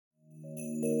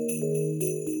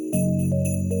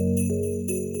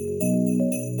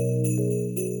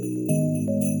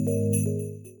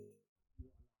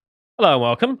Hello and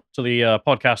welcome to the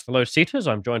podcast, The Lotus Eaters.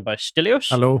 I'm joined by Stelios.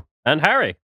 Hello. And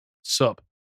Harry. Sup.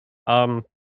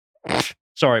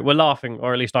 Sorry, we're laughing,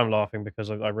 or at least I'm laughing because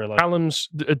I realised... Callum's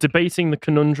debating the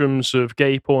conundrums of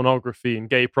gay pornography and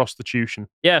gay prostitution.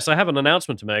 Yes, I have an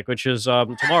announcement to make, which is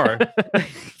tomorrow.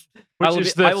 I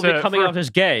will be coming out as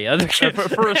gay.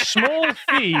 For a small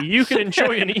fee, you can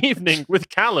enjoy an evening with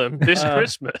Callum this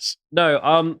Christmas.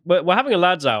 No, we're having a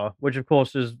lads' hour, which of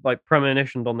course is like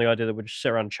premonitioned on the idea that we just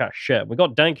sit around and chat shit. We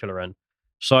got Dankula in,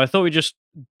 so I thought we'd just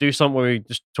do something where we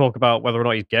just talk about whether or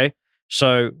not he's gay.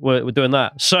 So we're doing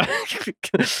that. So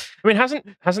I mean,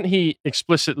 hasn't he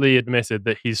explicitly admitted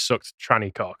that he's sucked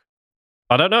tranny cock?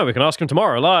 I don't know. We can ask him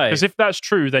tomorrow live. Because if that's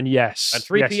true, then yes. At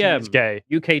 3 p.m. He's gay.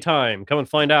 UK time. Come and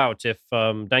find out if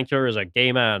Dankula is a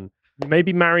gay man. You may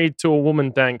be married to a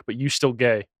woman, Dank, but you still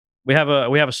gay. We have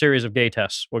a series of gay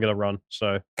tests we're gonna run.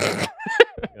 So yeah.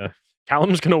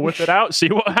 Callum's gonna whip it out, see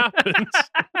what happens.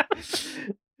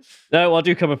 No, I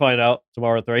do come and find out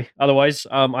tomorrow at 3. Otherwise,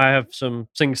 I have some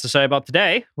things to say about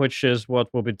today, which is what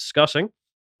we'll be discussing.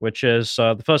 Which is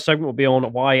the first segment will be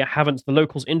on why haven't the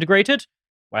locals integrated?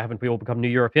 Why haven't we all become new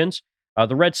Europeans?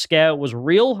 The Red Scare was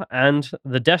real, and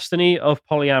the destiny of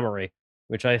polyamory,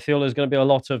 which I feel is going to be a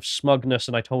lot of smugness,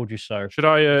 and I told you so. Should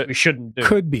I? We shouldn't do.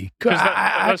 Could be.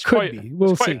 That's could quite, be.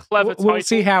 We'll see. We'll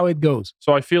see how it goes.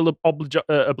 So I feel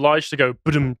obliged to go.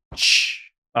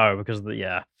 Oh, because of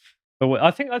the But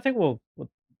I think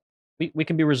we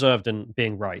can be reserved in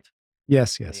being right.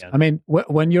 Yes. I mean,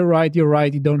 when you're right, you're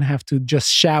right. You don't have to just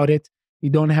shout it. You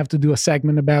don't have to do a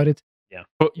segment about it. Yeah,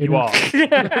 but you are.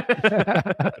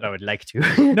 But I would like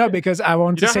to. No, because I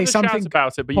want to say something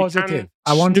about it, but positive.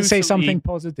 I want to say something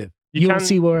positive. You'll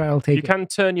see where I'll take it. You can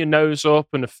turn your nose up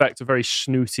and affect a very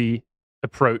snooty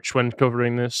approach when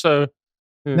covering this. So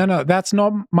no, that's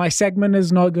not my segment.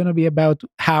 Is not going to be about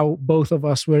how both of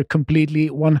us were completely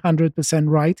 100%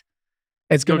 right.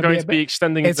 It's going to be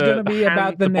extending. It's going to be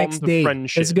about the next day.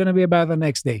 It's going to be about the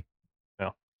next day.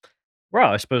 Yeah.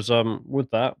 Well, I suppose with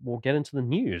that we'll get into the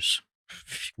news,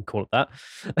 if you can call it that,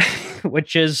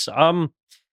 which is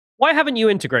why haven't you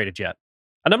integrated yet?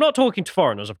 And I'm not talking to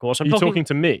foreigners, of course. You're talking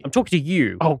to me. I'm talking to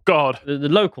you. Oh God, the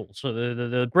locals, so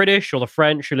the British or the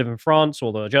French who live in France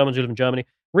or the Germans who live in Germany.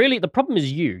 Really, the problem is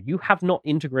you. You have not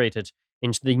integrated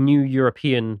into the new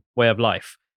European way of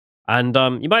life. And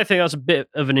you might think that's a bit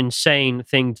of an insane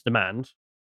thing to demand,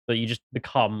 that you just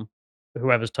become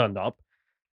whoever's turned up.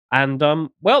 And,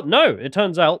 well, no, it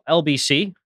turns out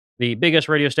LBC, the biggest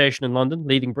radio station in London,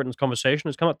 leading Britain's conversation,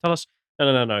 has come up to tell us,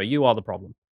 no, you are the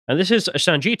problem. And this is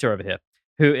Sanjita over here,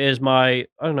 who is my,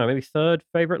 I don't know, maybe third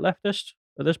favorite leftist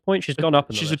at this point. She's gone up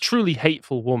in the list. She's a truly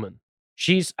hateful woman.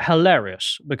 She's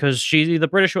hilarious because she's either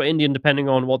British or Indian, depending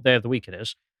on what day of the week it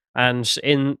is. And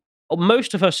in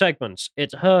most of her segments,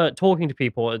 it's her talking to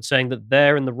people and saying that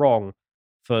they're in the wrong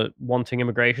for wanting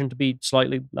immigration to be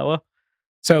slightly lower.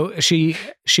 So she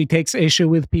takes issue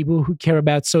with people who care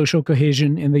about social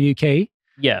cohesion in the UK.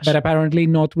 Yes. But apparently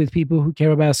not with people who care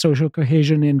about social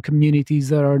cohesion in communities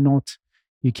that are not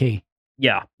UK.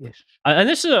 Yeah. Yes. And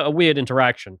this is a weird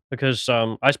interaction because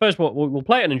I suppose we'll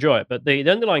play it and enjoy it. But the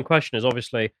underlying question is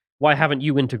obviously, why haven't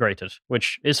you integrated?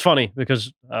 Which is funny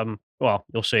because, well,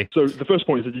 you'll see. So the first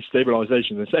point is the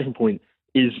destabilisation. The second point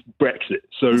is Brexit.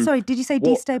 So sorry, did you say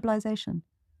destabilisation?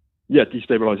 Yeah,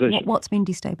 destabilisation. What's been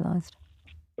destabilised?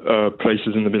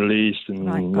 Places in the Middle East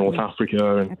and North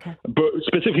Africa. And, but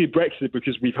specifically Brexit,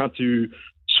 because we've had to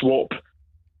swap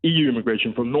EU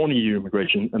immigration for non-EU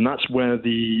immigration, and that's where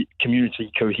the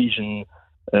community cohesion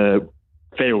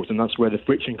fails, and that's where the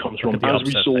friction comes from, as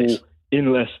we saw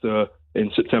in Leicester in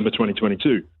September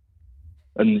 2022.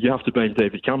 And you have to blame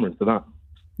David Cameron for that.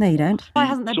 No, you don't. Why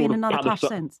hasn't there been another clash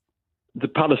since? The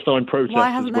Palestine protests. Why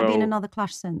hasn't there been another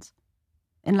clash since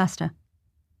in Leicester?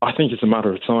 I think it's a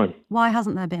matter of time. Why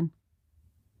hasn't there been?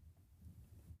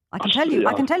 I can tell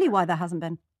you why there hasn't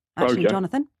been. Actually,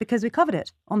 Jonathan, because we covered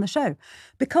it on the show.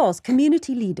 Because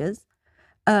community leaders,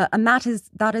 and that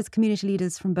is community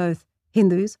leaders from both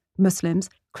Hindus, Muslims,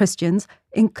 Christians,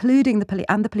 including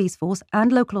the police force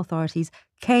and local authorities,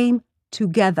 came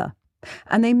together,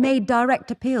 and they made direct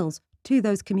appeals to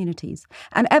those communities.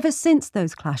 And ever since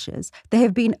those clashes, there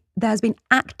has been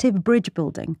active bridge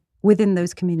building within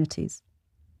those communities.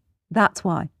 That's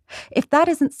why. If that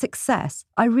isn't success,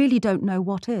 I really don't know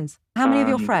what is. How many of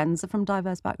your friends are from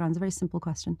diverse backgrounds? A very simple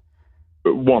question.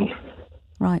 One.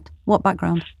 Right. What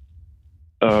background?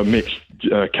 Mixed,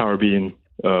 Caribbean,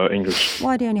 English.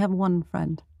 Why do you only have one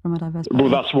friend from a diverse background?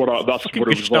 Well, that's what it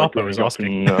was like growing up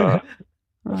in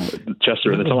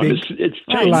Chester at the time. It's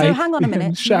right, so hang on a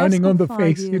minute. Shouting on the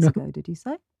face, years ago, did you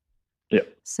say? Yeah.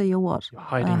 So you're what? You're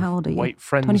hiding how old are you? white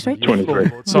friends. 23? 23.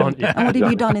 Aren't you? And what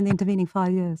have you done in the intervening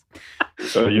 5 years?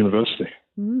 University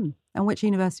And which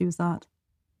university was that?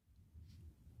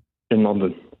 in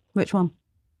London, Which one?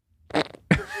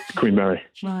 Queen Mary.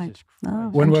 Right. Oh,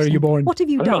 When were you interesting. born? What have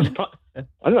you I think done?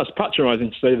 that's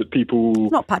patronising to say that people.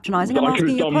 It's not patronising. I'm I could asking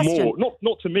have you a done question. more.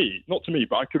 Not to me,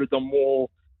 but I could have done more.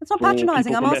 It's not for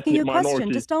patronising. people I'm from asking you a ethnic question.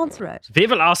 minorities. Just answer it.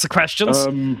 Viv will ask the questions.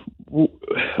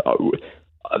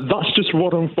 That's just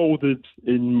what unfolded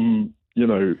in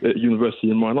at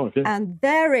university in my life. Yeah. And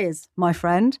there is, my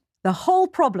friend, the whole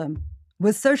problem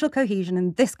with social cohesion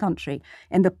in this country,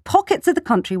 in the pockets of the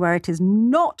country where it is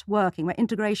not working, where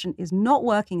integration is not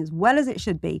working as well as it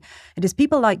should be. It is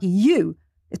people like you,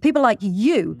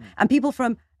 and people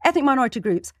from ethnic minority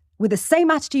groups with the same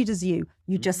attitude as you.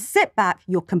 You just sit back,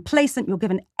 you're complacent, you're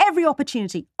given every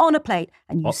opportunity on a plate,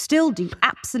 and you still do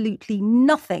absolutely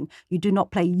nothing. You do not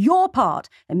play your part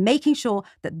in making sure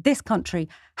that this country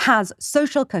has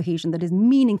social cohesion that is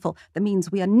meaningful, that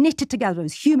means we are knitted together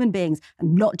as human beings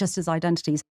and not just as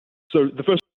identities. So the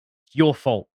first. Your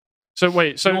fault. So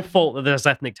wait, Your fault that there's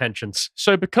ethnic tensions.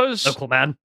 So because Local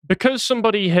man. Because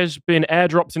somebody has been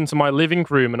airdropped into my living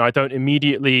room and I don't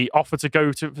immediately offer to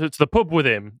go to the pub with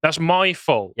him, that's my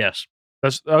fault. Yes.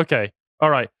 That's okay.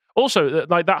 All right. Also,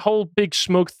 like that whole big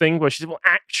smug thing where she said, well,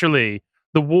 actually,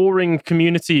 the warring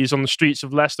communities on the streets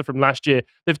of Leicester from last year,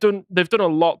 they've done a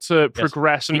lot to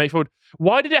progress and make forward.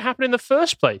 Why did it happen in the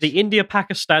first place? The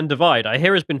India-Pakistan divide, I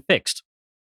hear, has been fixed.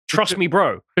 Trust me,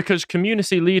 bro. Because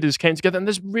community leaders came together and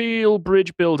there's real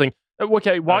bridge building.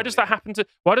 Okay, why does that have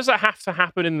to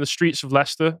happen in the streets of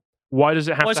Leicester? Why does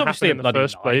it have to happen in the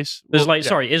first place? There's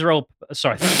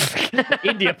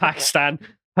India, Pakistan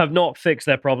have not fixed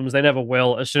their problems. They never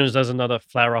will. As soon as there's another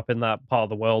flare-up in that part of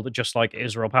the world, just like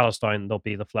Israel, Palestine, there'll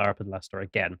be the flare-up in Leicester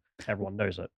again. Everyone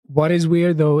knows it. What is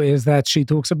weird, though, is that she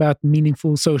talks about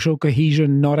meaningful social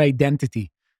cohesion, not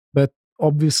identity. But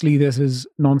obviously, this is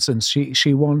nonsense.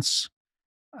 She wants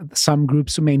some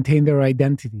groups to maintain their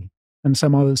identity and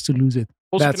some others to lose it.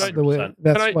 Also,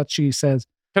 That's what she says.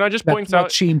 Can I just point out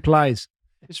what she implies?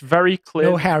 It's very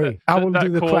clear. No, Harry. I will do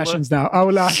the questions now. I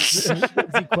will ask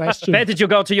the question. Where did you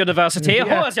go to university? Yeah.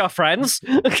 Who was your friends?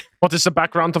 What is the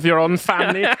background of your own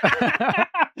family?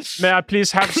 May I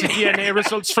please have the DNA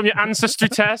results from your ancestry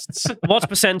tests? What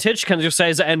percentage can you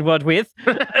say the N-word with?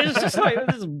 It's just like,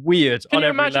 this is weird. Can you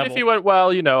imagine if you went,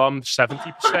 well, I'm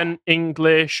 70%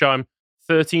 English, I'm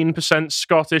 13%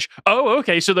 Scottish. Oh,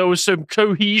 okay, so there was some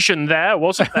cohesion there,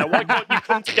 wasn't there? Why can't you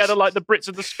come together like the Brits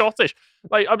and the Scottish?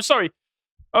 Like, I'm sorry.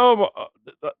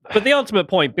 But the ultimate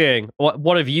point being,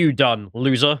 what have you done,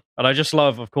 loser? And I just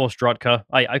love, of course, Drudka.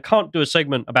 I can't do a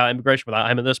segment about immigration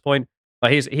without him at this point.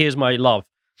 Here's my love.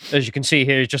 As you can see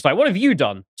here, he's just like, what have you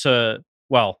done to,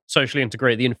 socially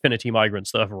integrate the infinity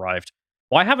migrants that have arrived?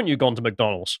 Why haven't you gone to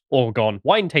McDonald's or gone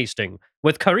wine tasting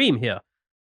with Kareem here?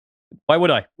 Why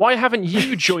would I? Why haven't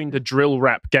you joined the drill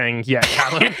rap gang yet,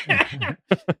 Callum?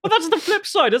 Well, that's the flip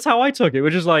side. That's how I took it,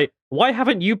 which is like, why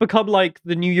haven't you become like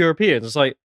the new Europeans? It's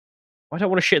like, I don't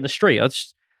want to shit in the street.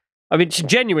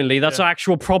 Genuinely, that's an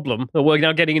actual problem that we're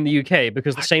now getting in the UK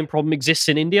because the same problem exists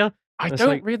in India. I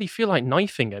don't really feel like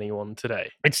knifing anyone today.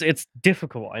 It's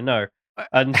difficult, I know.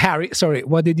 And Harry, sorry,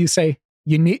 what did you say?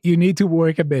 You need to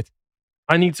work a bit.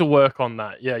 I need to work on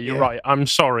that. Yeah, you're right. I'm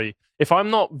sorry. If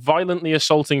I'm not violently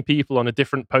assaulting people on a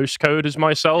different postcode as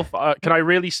myself, can I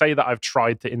really say that I've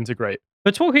tried to integrate?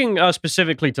 But talking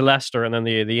specifically to Leicester and then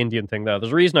the Indian thing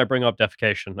there's a reason I bring up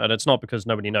defecation, and it's not because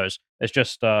nobody knows. It's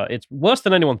just, it's worse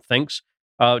than anyone thinks.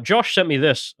 Josh sent me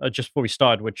this just before we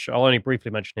started, which I'll only briefly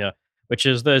mention here, which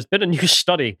is there's been a new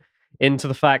study into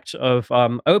the fact of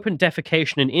open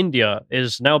defecation in India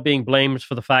is now being blamed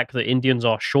for the fact that Indians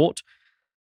are short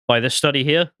by this study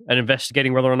here and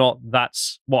investigating whether or not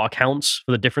that's what accounts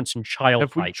for the difference in child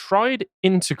height. Have we tried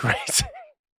integrating?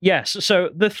 Yes. So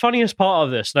the funniest part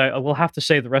of this, now I will have to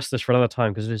save the rest of this for another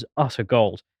time because it is utter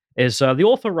gold, is the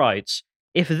author writes,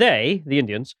 if they, the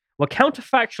Indians, were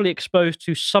counterfactually exposed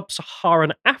to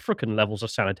sub-Saharan African levels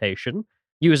of sanitation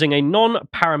using a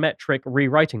non-parametric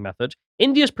rewriting method,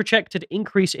 India's projected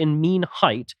increase in mean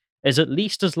height is at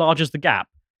least as large as the gap.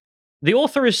 The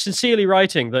author is sincerely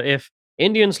writing that if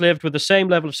Indians lived with the same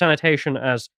level of sanitation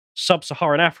as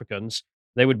sub-Saharan Africans,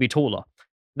 they would be taller.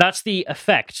 That's the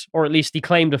effect, or at least the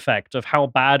claimed effect, of how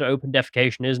bad open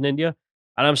defecation is in India.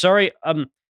 And I'm sorry, of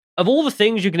all the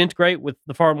things you can integrate with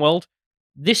the foreign world,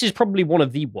 this is probably one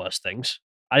of the worst things.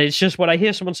 And it's just when I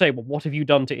hear someone say, well, what have you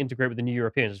done to integrate with the new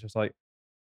Europeans? It's just like,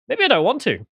 maybe I don't want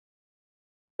to.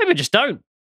 Maybe I just don't.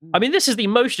 I mean, this is the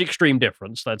most extreme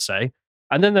difference, let's say.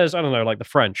 And then there's, I don't know, like the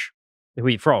French, who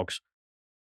eat frogs.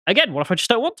 again, what if I just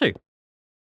don't want to?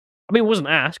 I mean, it wasn't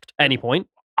asked at any point.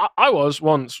 I was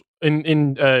once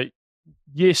in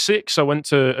year 6. I went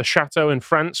to a chateau in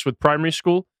France with primary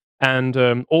school, and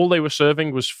all they were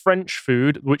serving was French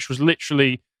food, which was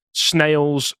literally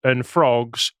snails and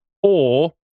frogs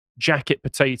or jacket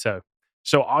potato.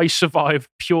 So I survived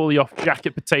purely off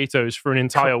jacket potatoes for an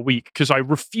entire week because I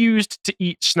refused to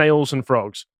eat snails and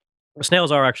frogs.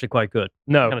 Snails are actually quite good.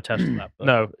 No, I kind of tested that. But...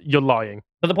 No, you're lying.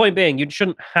 But the point being, you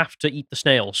shouldn't have to eat the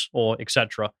snails or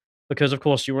etc. Because of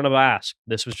course you were never asked.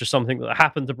 This was just something that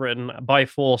happened to Britain by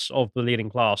force of the leading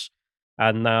class,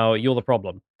 and now you're the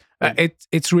problem.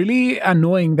 It's really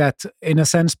annoying that, in a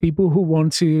sense, people who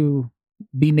want to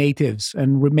be natives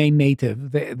and remain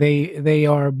native, they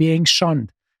are being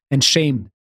shunned and shamed,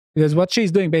 because what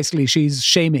she's doing basically, she's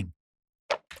shaming.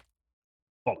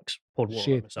 Bollocks. Poured water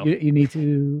Shit. myself. You need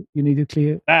to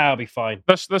clear. That'll be fine.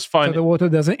 That's fine. So the water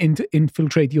doesn't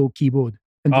infiltrate your keyboard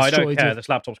and I destroy don't care. This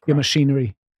laptop's your crap.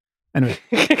 machinery. Anyway,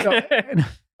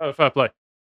 Oh, fair play.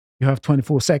 you have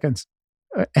 24 seconds.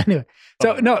 Anyway,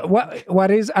 so no,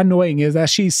 what is annoying is that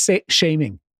she's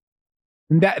shaming.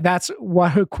 And that's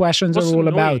what her questions are all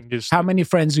about. How many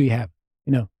friends do you have?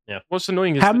 You know. Yeah. What's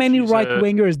annoying is how many right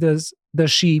wingers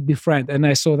does she befriend? And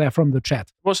I saw that from the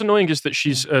chat. What's annoying is that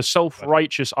she's a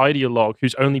self-righteous ideologue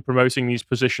who's only promoting these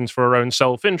positions for her own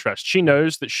self-interest. She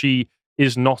knows that she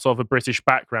is not of a British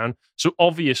background, so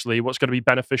obviously what's going to be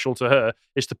beneficial to her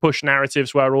is to push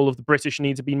narratives where all of the British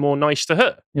need to be more nice to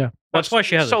her. Yeah. That's why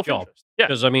she has a job. Yeah.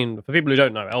 Because, I mean, for people who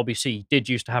don't know, LBC did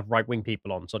used to have right-wing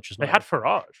people on, such as... They had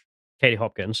Farage. Katie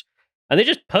Hopkins, and they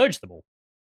just purged them all.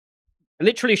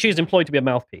 Literally, she's employed to be a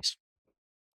mouthpiece.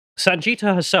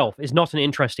 Sanjita herself is not an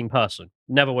interesting person.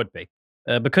 Never would be.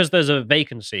 Because there's a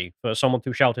vacancy for someone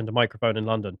to shout into microphone in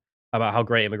London about how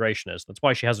great immigration is. That's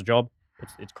why she has a job.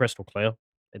 It's crystal clear.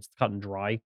 It's cut and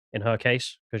dry in her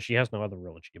case, because she has no other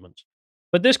real achievements.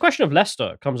 But this question of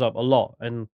Leicester comes up a lot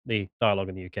in the dialogue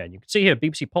in the UK. And you can see here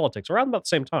BBC Politics, around about the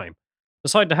same time,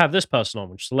 decided to have this person on,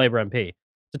 which is the Labour MP,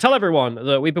 to tell everyone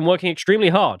that we've been working extremely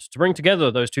hard to bring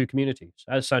together those two communities,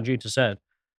 as Sanjita said.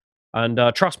 And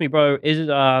trust me, bro,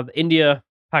 India,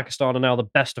 Pakistan are now the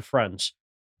best of friends.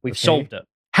 We've solved it.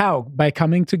 How? By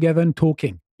coming together and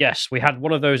talking. Yes, we had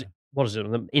one of those, what is it,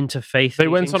 interfaith They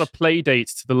meetings? went on a play date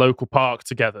to the local park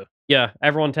together. Yeah,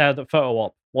 everyone had a photo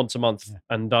op once a month. Yeah.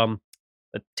 And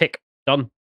a tick,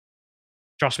 done.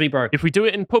 Trust me, bro. If we do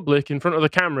it in public, in front of the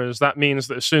cameras, that means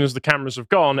that as soon as the cameras have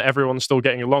gone, everyone's still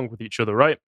getting along with each other,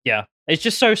 right? Yeah. It's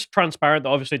just so transparent that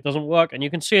obviously it doesn't work, and you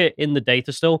can see it in the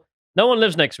data still. No one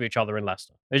lives next to each other in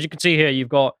Leicester. As you can see here, you've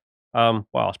got, well,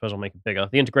 I suppose I'll make it bigger,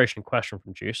 the integration question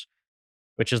from Juice,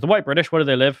 which is the white British. Where do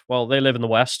they live? Well, they live in the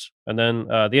West, and then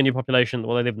the Indian population,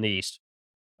 well, they live in the East.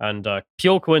 And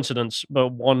pure coincidence, but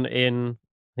one in,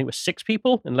 I think it was 6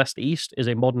 people in Leicester East is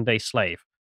a modern-day slave.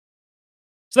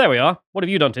 So there we are. What have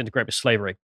you done to integrate with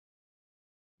slavery?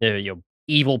 You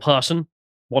evil person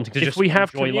wanting to just If we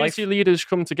have enjoy community life. leaders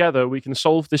come together, we can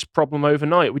solve this problem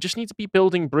overnight. We just need to be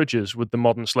building bridges with the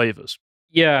modern slavers.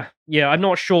 Yeah. I'm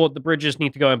not sure the bridges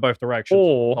need to go in both directions.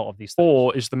 Or, a lot of these things.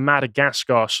 Or is the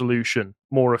Madagascar solution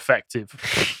more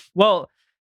effective? Well,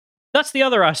 that's the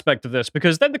other aspect of this,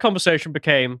 because then the conversation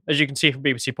became, as you can see from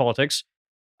BBC Politics,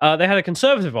 they had a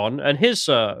Conservative on, and his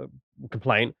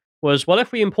complaint was, well,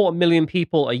 if we import 1 million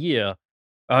people a year,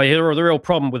 the real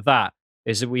problem with that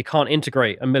is that we can't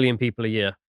integrate 1 million people a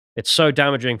year. It's so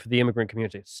damaging for the immigrant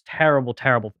community. It's terrible,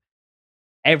 terrible.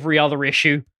 Every other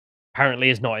issue apparently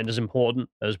is not as important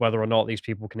as whether or not these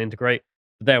people can integrate.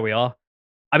 But there we are.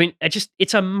 I mean,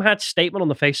 it's a mad statement on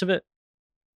the face of it.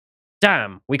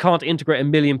 Damn, we can't integrate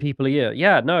 1 million people a year.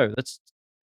 Yeah, no,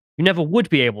 you never would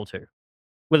be able to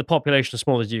with a population as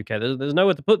small as the UK. There's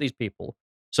nowhere to put these people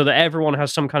so that everyone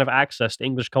has some kind of access to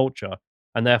English culture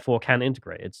and therefore can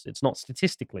integrate. It's not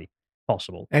statistically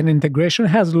possible. And integration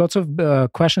has lots of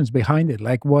questions behind it,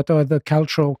 like what are the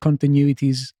cultural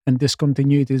continuities and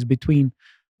discontinuities between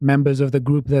members of the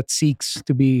group that seeks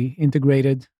to be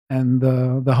integrated and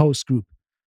the host group?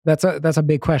 That's a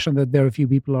big question that very few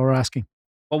people are asking.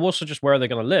 Well, also just where are they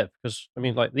going to live? Because, I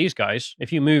mean, like these guys,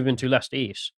 if you move into Leicester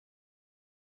East,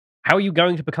 how are you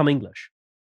going to become English?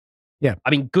 Yeah. I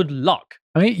mean, good luck.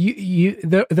 I mean,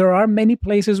 there are many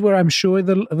places where I'm sure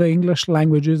the English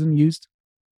language isn't used.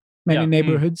 Many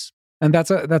neighborhoods, and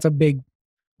that's a big.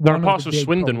 There are parts of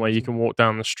Swindon where you can walk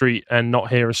down the street and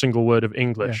not hear a single word of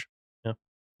English. Yeah.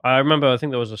 I remember. I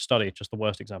think there was a study. Just the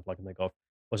worst example I can think of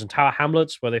was in Tower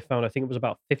Hamlets, where they found I think it was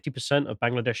about 50% of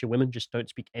Bangladeshi women just don't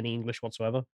speak any English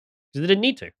whatsoever because they didn't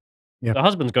need to. Yep. The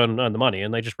husbands go and earn the money,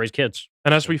 and they just raise kids.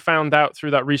 And as we found out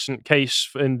through that recent case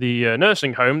in the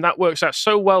nursing home, that works out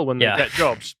so well when they get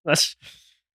jobs.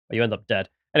 You end up dead.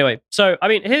 Anyway, so, I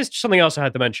mean, here's something else I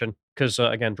had to mention, because,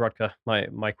 again, Drodka,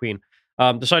 my queen,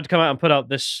 decided to come out and put out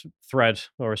this thread,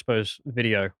 or I suppose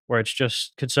video, where it's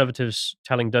just conservatives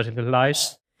telling dirty little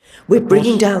lies. We're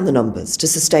bringing down the numbers to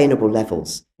sustainable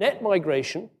levels. Net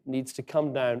migration needs to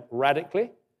come down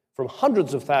radically from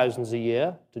hundreds of thousands a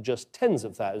year to just tens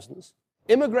of thousands.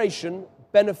 Immigration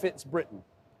benefits Britain,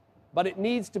 but it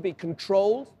needs to be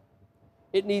controlled,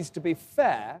 it needs to be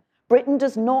fair. Britain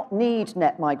does not need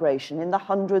net migration in the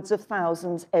hundreds of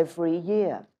thousands every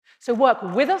year. So work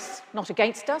with us, not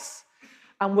against us,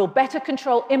 and we'll better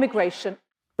control immigration.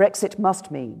 Brexit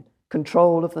must mean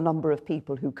control of the number of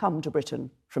people who come to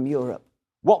Britain from Europe.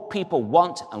 What people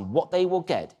want and what they will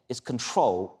get is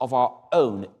control of our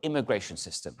own immigration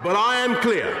system. But I am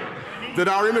clear that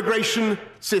our immigration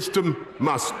system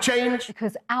must change.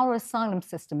 Because our asylum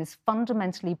system is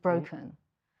fundamentally broken,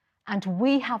 and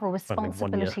we have a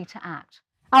responsibility to act.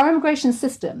 Our immigration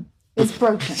system is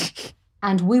broken,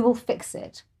 and we will fix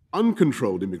it.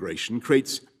 Uncontrolled immigration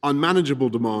creates unmanageable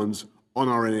demands on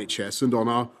our NHS and on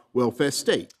our welfare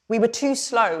state. We were too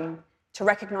slow to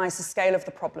recognise the scale of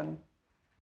the problem.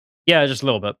 Yeah, just a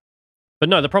little bit. But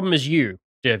no, the problem is you,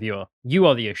 dear viewer. You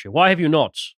are the issue. Why have you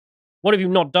not? What have you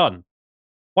not done?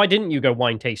 Why didn't you go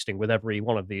wine tasting with every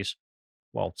one of these,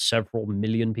 well, several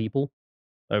million people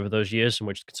over those years in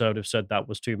which the Conservatives said that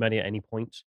was too many at any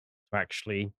point to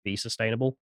actually be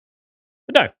sustainable?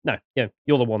 But no, yeah,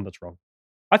 you're the one that's wrong.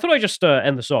 I thought I'd just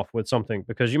end this off with something,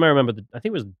 because you may remember, I think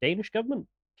it was the Danish government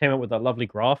came out with that lovely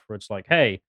graph where it's like,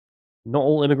 hey, not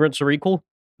all immigrants are equal.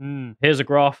 Here's a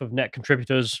graph of net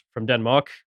contributors from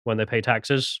Denmark when they pay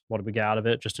taxes. What do we get out of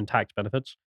it? Just in tax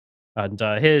benefits. And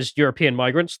here's European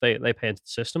migrants. They pay into the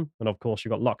system. And of course, you've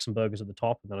got Luxembourgers at the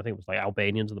top. And then I think it was like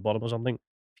Albanians at the bottom or something, if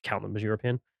you count them as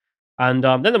European. And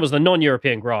then there was the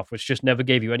non-European graph, which just never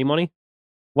gave you any money.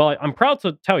 Well, I'm proud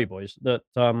to tell you, boys, that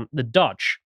the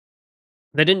Dutch,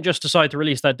 they didn't just decide to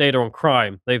release that data on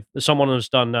crime. Someone has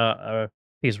done a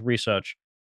piece of research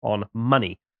on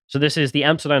money. So this is the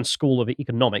Amsterdam School of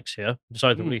Economics here,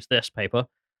 decided to release this paper,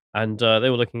 and they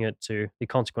were looking at the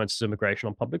consequences of immigration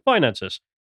on public finances.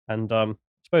 And I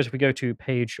suppose if we go to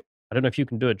page, I don't know if you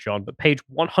can do it, John, but page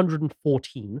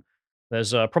 114,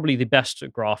 there's probably the best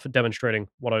graph demonstrating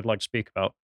what I'd like to speak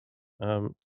about.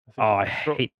 I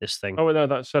hate this thing. Oh, no,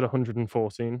 that said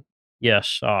 114.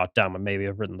 Yes. Damn, maybe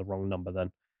I've written the wrong number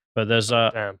then. But there's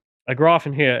a graph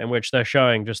in here in which they're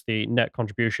showing just the net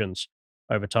contributions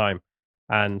over time,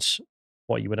 and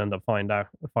what you would end up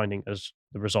finding as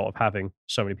the result of having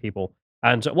so many people.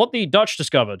 And what the Dutch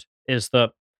discovered is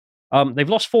that they've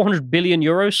lost 400 billion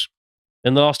euros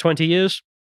in the last 20 years.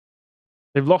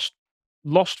 They've lost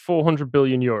 400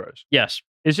 billion euros? Yes.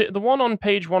 Is it the one on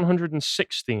page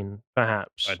 116,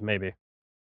 perhaps? Right, maybe.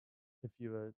 If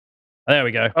you there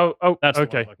we go. Oh, that's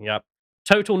okay. What I'm looking at.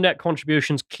 Total net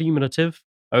contributions cumulative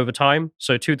over time,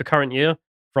 so to the current year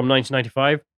from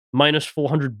 1995, minus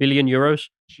 400 billion euros.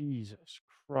 Jesus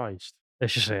Christ.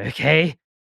 Let's just say, okay,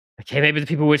 maybe the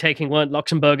people we're taking weren't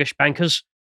Luxembourgish bankers.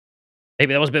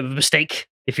 Maybe that was a bit of a mistake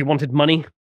if you wanted money.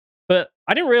 But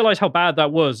I didn't realize how bad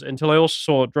that was until I also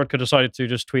saw Drodka decided to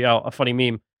just tweet out a funny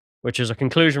meme, which is a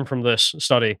conclusion from this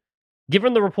study.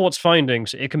 Given the report's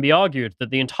findings, it can be argued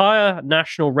that the entire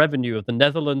national revenue of the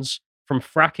Netherlands from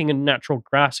fracking and natural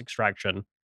gas extraction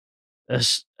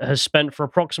has spent for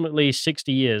approximately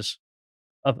 60 years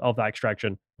of that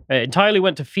extraction. It entirely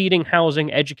went to feeding,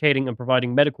 housing, educating, and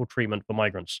providing medical treatment for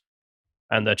migrants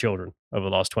and their children over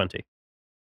the last 20.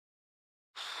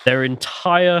 Their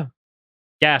entire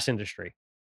gas industry.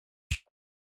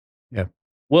 Yeah.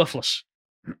 Worthless.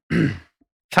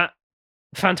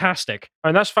 Fantastic.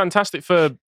 And that's fantastic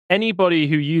for anybody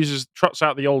who trots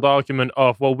out the old argument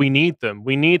of, well, we need them.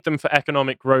 We need them for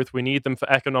economic growth. We need them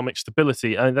for economic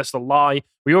stability. And that's the lie.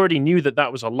 We already knew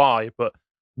that was a lie, but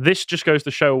this just goes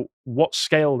to show what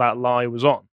scale that lie was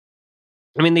on.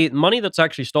 I mean, the money that's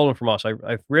actually stolen from us,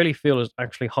 I really feel is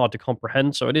actually hard to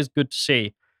comprehend. So it is good to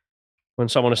see when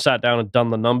someone has sat down and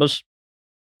done the numbers.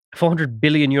 400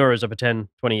 billion euros over 10,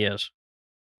 20 years.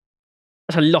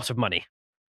 That's a lot of money.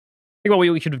 Think about what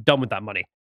we could have done with that money.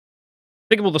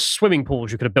 Think of all the swimming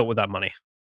pools you could have built with that money.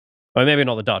 Well, maybe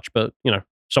not the Dutch, but,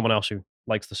 someone else who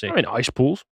likes the sea. I mean, ice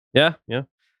pools. Yeah.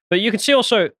 But you can see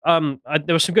also, there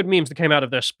were some good memes that came out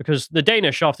of this, because the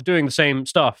Danish, after doing the same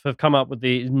stuff, have come up with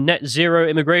the net zero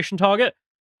immigration target,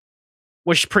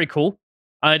 which is pretty cool.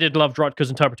 I did love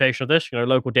Drodka's interpretation of this,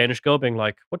 local Danish girl being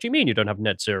like, what do you mean you don't have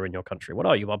net zero in your country? What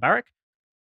are you, barbaric?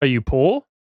 Are you poor?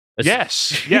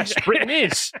 Yes, Britain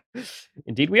is.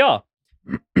 Indeed, we are.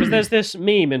 Because there's this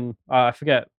meme in I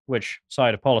forget which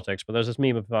side of politics, but there's this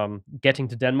meme of getting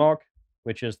to Denmark,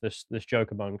 which is this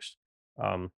joke amongst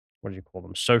what do you call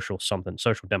them, social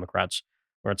democrats,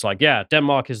 where it's like, yeah,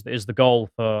 Denmark is the goal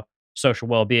for social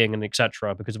well-being and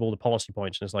etc. because of all the policy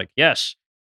points, and it's like, yes,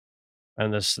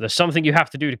 and there's something you have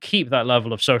to do to keep that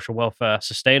level of social welfare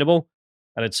sustainable,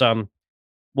 and it's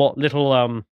what little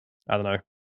I don't know,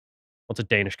 what's a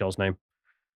Danish girl's name?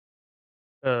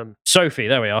 Sophie,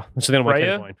 there we are. That's the only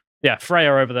Freya? point. Yeah,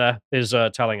 Freya over there is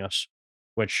telling us,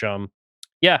 which,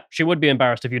 yeah, she would be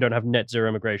embarrassed if you don't have net zero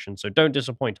immigration, so don't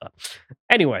disappoint her.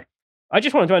 Anyway, I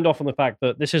just wanted to end off on the fact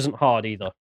that this isn't hard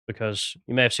either, because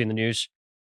you may have seen the news.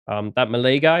 That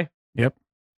Malay guy. Yep.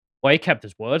 Well, he kept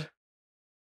his word.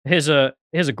 Here's a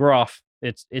graph.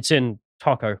 It's in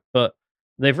Taco, but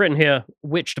they've written here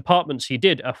which departments he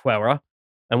did afuera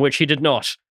and which he did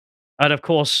not. And of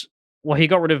course, well, he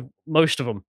got rid of most of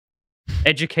them.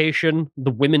 Education,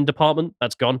 the women department,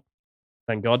 that's gone.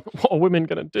 Thank God. What are women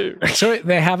going to do? So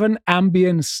they have an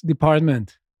ambience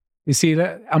department. You see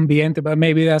that ambiente, but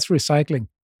maybe that's recycling.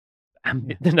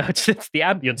 No, it's the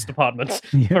ambience department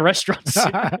for restaurants.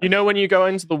 You know, when you go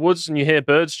into the woods and you hear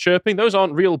birds chirping, those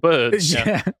aren't real birds.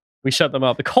 Yeah. We shut them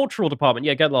up. The cultural department,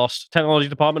 yeah, get lost. Technology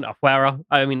department, afuera.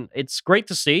 I mean, it's great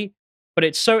to see, but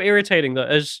it's so irritating that,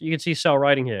 as you can see Sal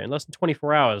writing here, in less than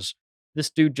 24 hours, this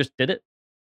dude just did it.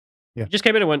 Yeah. He just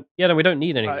came in and went, yeah, no, we don't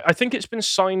need any. I think it's been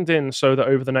signed in so that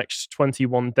over the next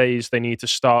 21 days, they need to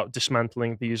start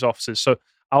dismantling these offices. So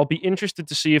I'll be interested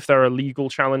to see if there are legal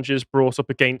challenges brought up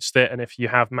against it, and if you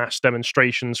have mass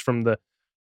demonstrations from the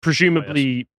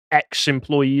presumably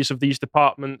ex-employees of these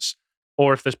departments,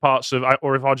 or if there's parts of,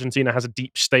 or if Argentina has a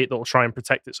deep state that will try and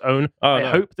protect its own. I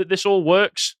hope that this all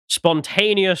works.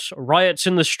 Spontaneous riots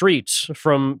in the streets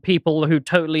from people who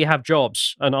totally have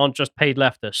jobs and aren't just paid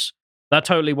leftists. That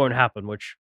totally won't happen,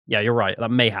 which, yeah, you're right.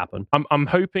 That may happen. I'm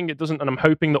hoping it doesn't, and I'm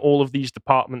hoping that all of these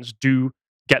departments do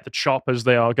get the chop as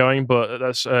they are going, but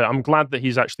that's, I'm glad that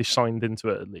he's actually signed into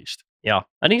it at least. Yeah,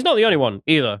 and he's not the only one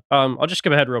either. I'll just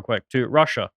skip ahead real quick to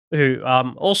Russia, who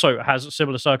also has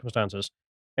similar circumstances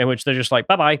in which they're just like,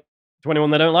 bye-bye to anyone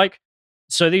they don't like.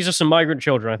 So these are some migrant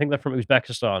children. I think they're from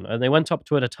Uzbekistan, and they went up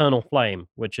to an eternal flame,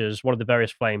 which is one of the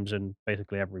various flames in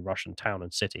basically every Russian town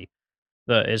and city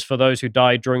that is for those who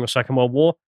died during the Second World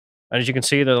War. And as you can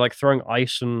see, they're like throwing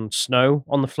ice and snow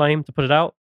on the flame to put it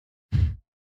out.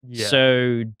 Yeah.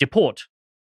 So deport.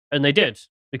 And they did,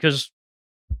 because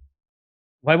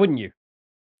why wouldn't you?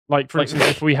 Like, for instance,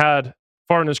 if we had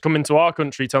foreigners come into our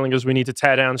country telling us we need to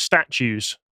tear down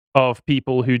statues of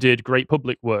people who did great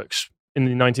public works in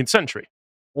the 19th century.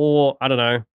 Or, I don't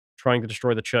know, trying to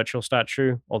destroy the Churchill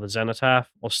statue or the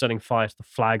cenotaph, or setting fire to the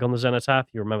flag on the cenotaph.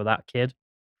 You remember that kid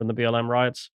from the BLM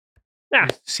riots? Nah.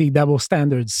 See, double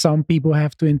standards. Some people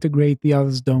have to integrate, the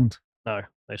others don't. No,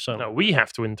 they certainly. No, we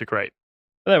have to integrate.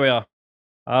 But there we are.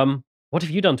 What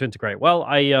have you done to integrate? Well,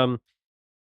 I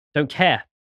don't care,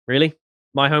 really.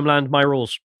 My homeland, my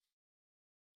rules.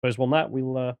 Suppose on that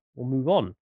we'll move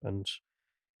on and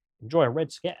enjoy a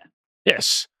Red Scare.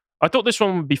 Yes. I thought this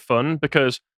one would be fun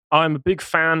because I'm a big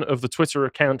fan of the Twitter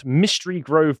account Mystery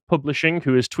Grove Publishing,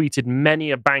 who has tweeted many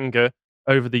a banger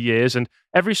over the years. And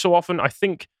every so often, I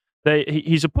think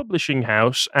he's a publishing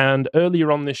house. And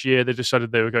earlier on this year, they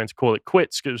decided they were going to call it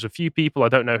quits because it was a few people. I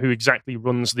don't know who exactly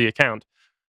runs the account.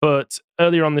 But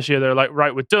earlier on this year, they were like,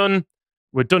 right, we're done.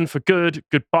 We're done for good.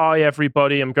 Goodbye,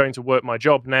 everybody. I'm going to work my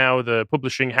job now. The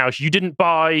publishing house you didn't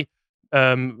buy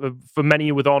for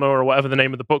Many with Honor or whatever the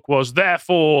name of the book was.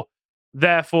 Therefore,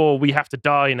 we have to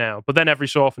die now. But then every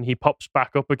so often he pops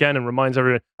back up again and reminds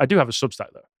everyone, I do have a Substack,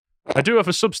 though. I do have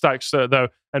a Substack, though,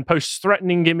 and posts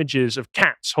threatening images of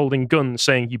cats holding guns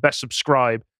saying, you best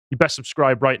subscribe. You best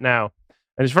subscribe right now.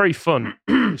 And it's very fun.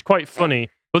 It's quite funny.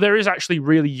 But there is actually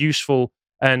really useful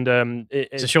and...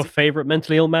 is this your favorite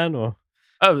mentally ill man, or...?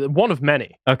 Oh, one of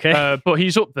many. Okay. But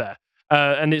he's up there.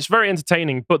 And it's very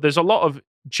entertaining, but there's a lot of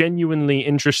genuinely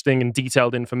interesting and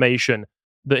detailed information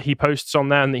that he posts on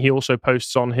there, and that he also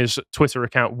posts on his Twitter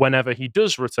account whenever he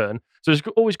does return. So it's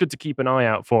always good to keep an eye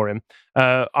out for him.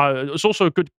 It's also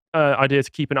a good idea to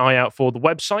keep an eye out for the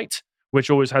website, which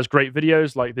always has great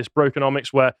videos like this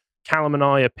Brokenomics, where Callum and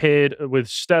I appeared with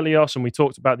Stelios and we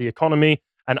talked about the economy.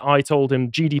 And I told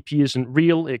him GDP isn't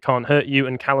real, it can't hurt you.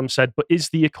 And Callum said, but is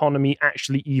the economy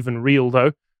actually even real,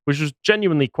 though? Which was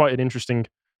genuinely quite an interesting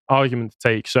argument to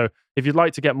take. So if you'd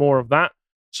like to get more of that,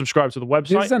 subscribe to the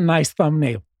website. This is a nice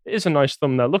thumbnail. It is a nice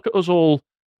thumbnail. Look at us all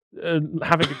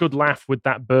having a good laugh with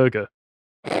that burger.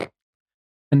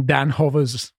 And Dan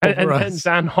hovers over us. And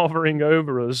Dan hovering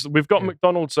over us. We've got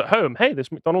McDonald's at home. Hey,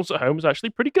 this McDonald's at home is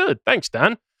actually pretty good. Thanks,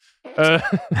 Dan. So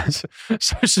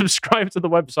subscribe to the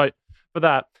website for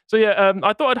that. So yeah,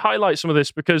 I thought I'd highlight some of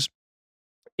this because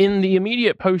in the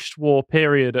immediate post-war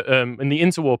period, in the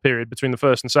interwar period between the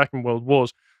First and Second World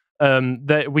Wars,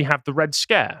 we have the Red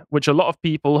Scare, which a lot of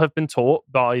people have been taught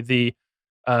by the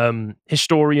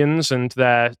historians and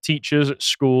their teachers at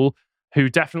school who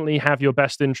definitely have your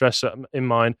best interests in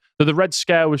mind, that the Red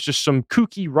Scare was just some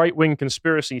kooky right-wing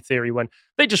conspiracy theory when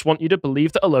they just want you to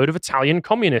believe that a load of Italian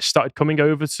communists started coming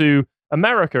over to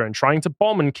America and trying to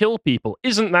bomb and kill people.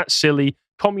 Isn't that silly?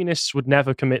 Communists would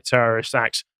never commit terrorist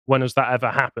acts. When has that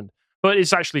ever happened? But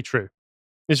it's actually true.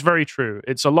 It's very true.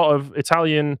 It's a lot of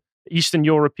Italian, Eastern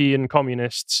European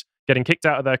communists getting kicked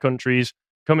out of their countries,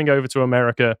 coming over to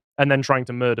America, and then trying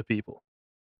to murder people.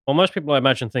 Well, most people, I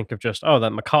imagine, think of just, that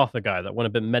MacArthur guy that went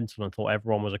a bit mental and thought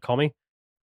everyone was a commie.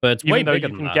 But it's way bigger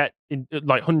than that. Even though you can get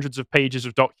like hundreds of pages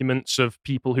of documents of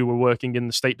people who were working in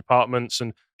the State Departments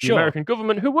and the American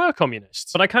government who were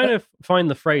communists. But I kind of find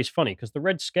the phrase funny because the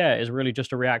Red Scare is really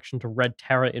just a reaction to Red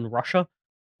Terror in Russia,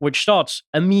 which starts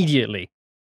immediately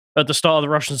at the start of the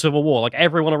Russian Civil War. Like,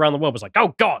 everyone around the world was like,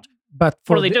 oh, God, what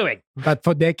are they doing? But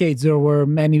for decades, there were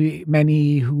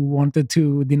many who wanted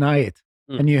to deny it.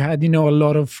 And you had, a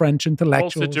lot of French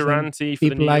intellectuals,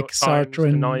 people like Sartre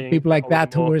and people like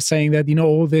that who were saying that,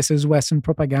 all this is Western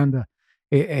propaganda.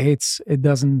 It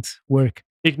doesn't work.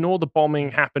 Ignore the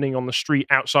bombing happening on the street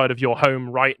outside of your home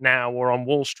right now or on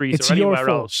Wall Street or anywhere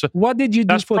else. What did you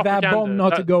do for that bomb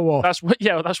not to go off? That's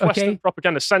Western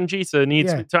propaganda. Sanjita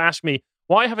needs to ask me,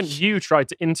 why haven't you tried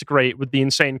to integrate with the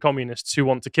insane communists who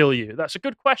want to kill you? That's a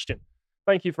good question.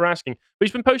 Thank you for asking. But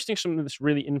he's been posting some of this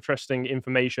really interesting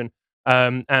information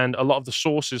and a lot of the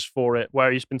sources for it,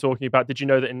 where he's been talking about, did you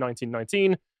know that in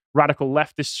 1919, radical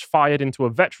leftists fired into a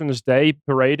Veterans Day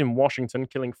parade in Washington,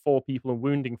 killing 4 people and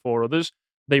wounding 4 others.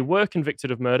 They were convicted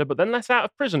of murder, but then let out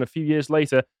of prison a few years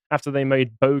later after they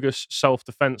made bogus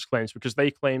self-defense claims because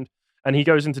they claimed, and he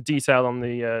goes into detail on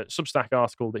the Substack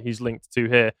article that he's linked to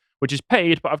here, which is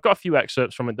paid, but I've got a few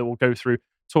excerpts from it that we'll go through,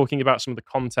 talking about some of the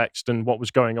context and what was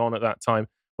going on at that time,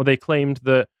 where they claimed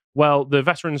that, well, the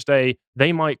Veterans Day,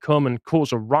 they might come and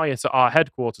cause a riot at our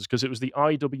headquarters because it was the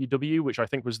IWW, which I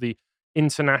think was the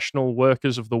International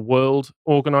Workers of the World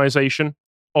organization,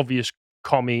 obvious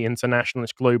commie,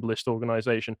 internationalist, globalist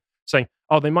organization, saying,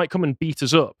 they might come and beat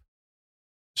us up.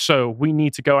 So we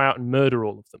need to go out and murder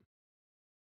all of them.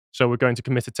 So we're going to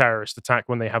commit a terrorist attack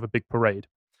when they have a big parade.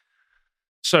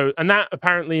 So, and that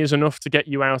apparently is enough to get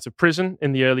you out of prison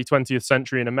in the early 20th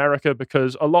century in America,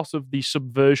 because a lot of the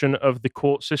subversion of the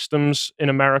court systems in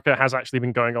America has actually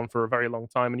been going on for a very long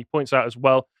time. And he points out as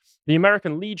well, the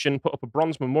American Legion put up a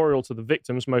bronze memorial to the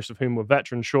victims, most of whom were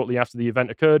veterans, shortly after the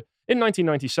event occurred. In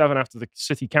 1997, after the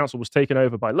city council was taken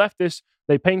over by leftists,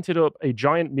 they painted up a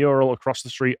giant mural across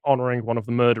the street honoring one of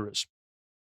the murderers.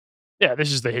 Yeah,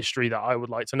 this is the history that I would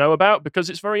like to know about because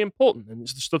it's very important and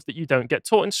it's the stuff that you don't get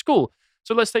taught in school.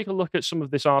 So let's take a look at some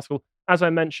of this article. As I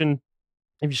mentioned,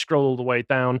 if you scroll all the way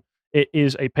down, it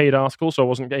is a paid article, so I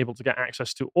wasn't able to get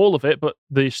access to all of it, but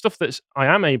the stuff that I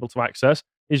am able to access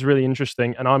is really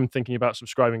interesting, and I'm thinking about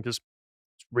subscribing because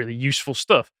it's really useful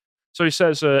stuff. So he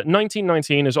says,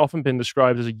 1919 has often been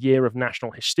described as a year of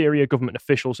national hysteria. Government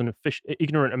officials and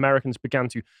ignorant Americans began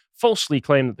to falsely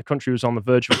claim that the country was on the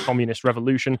verge of a communist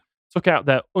revolution, took out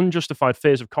their unjustified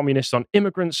fears of communists on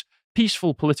immigrants,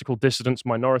 peaceful political dissidents,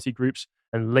 minority groups,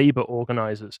 and labor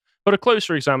organizers. But a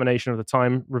closer examination of the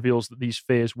time reveals that these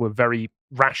fears were very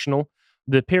rational.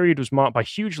 The period was marked by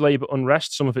huge labor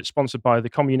unrest, some of it sponsored by the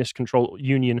communist-controlled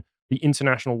union, the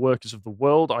International Workers of the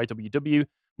World, IWW.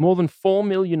 More than 4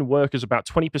 million workers, about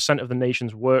 20% of the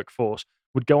nation's workforce,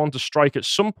 would go on to strike at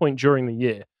some point during the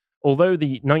year. Although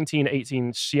the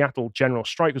 1918 Seattle general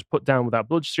strike was put down without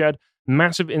bloodshed,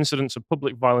 massive incidents of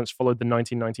public violence followed the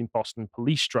 1919 Boston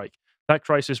police strike. That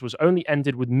crisis was only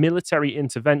ended with military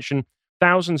intervention,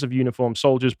 thousands of uniformed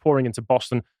soldiers pouring into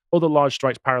Boston. Other large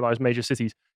strikes paralyzed major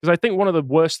cities. Because I think one of the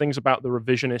worst things about the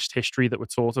revisionist history that we're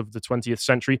taught of the 20th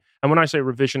century, and when I say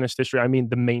revisionist history, I mean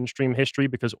the mainstream history,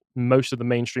 because most of the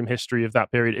mainstream history of that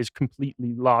period is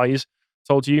completely lies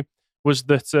told to you, was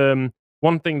that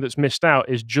one thing that's missed out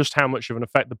is just how much of an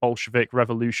effect the Bolshevik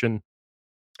Revolution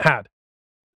had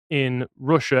in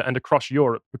Russia and across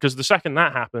Europe. Because the second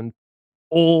that happened,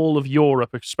 all of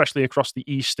Europe, especially across the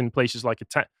East in places like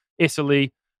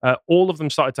Italy, all of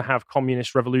them started to have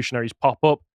communist revolutionaries pop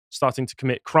up, starting to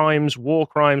commit crimes, war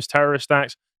crimes, terrorist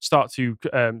acts, start to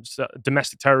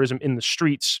domestic terrorism in the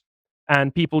streets.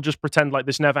 and people just pretend like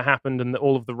this never happened and that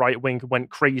all of the right wing went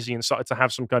crazy and started to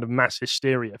have some kind of mass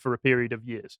hysteria for a period of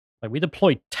years. Like, we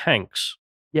deployed tanks.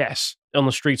 Yes. On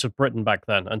the streets of Britain back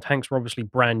then, and tanks were obviously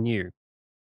brand new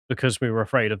because we were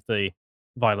afraid of the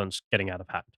violence getting out of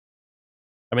hand.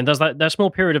 I mean, there's that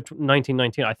small period of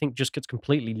 1919, I think, just gets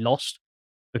completely lost.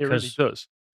 Because it really does.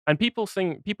 And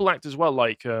people act as well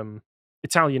like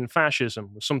Italian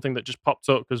fascism was something that just popped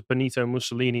up because Benito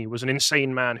Mussolini was an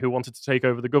insane man who wanted to take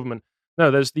over the government. No,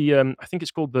 there's the, I think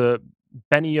it's called the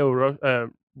Benio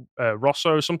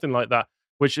Rosso, something like that,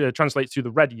 which translates to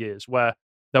the Red Years, where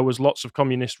there was lots of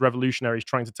communist revolutionaries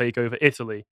trying to take over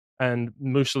Italy. And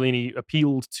Mussolini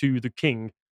appealed to the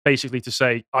king basically to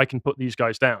say, I can put these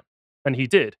guys down. And he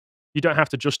did. You don't have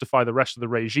to justify the rest of the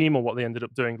regime or what they ended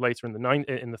up doing later in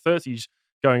the 30s,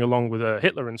 going along with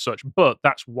Hitler and such. But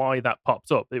that's why that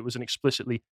popped up. It was an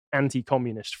explicitly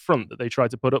anti-communist front that they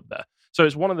tried to put up there. So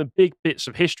it's one of the big bits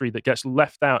of history that gets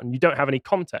left out, and you don't have any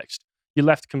context. You're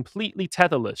left completely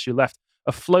tetherless. You're left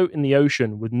afloat in the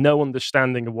ocean with no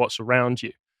understanding of what's around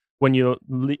you when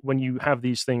you have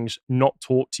these things not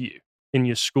taught to you in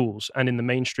your schools and in the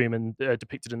mainstream and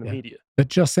depicted in the media. But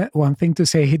just one thing to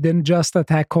say, he didn't just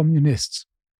attack communists.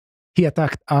 He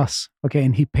attacked us, okay,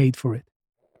 and he paid for it.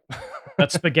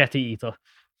 That spaghetti eater.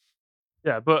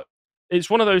 Yeah, but it's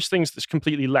one of those things that's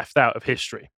completely left out of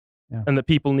history and that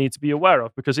people need to be aware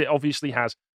of because it obviously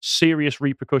has serious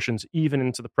repercussions even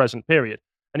into the present period.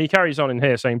 And he carries on in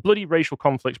here saying, bloody racial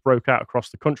conflicts broke out across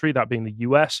the country, that being the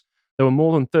US. There were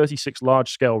more than 36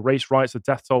 large-scale race riots. The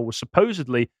death toll was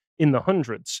supposedly in the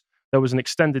hundreds. There was an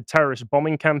extended terrorist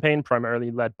bombing campaign, primarily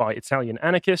led by Italian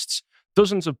anarchists.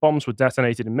 Dozens of bombs were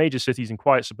detonated in major cities and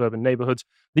quiet suburban neighborhoods.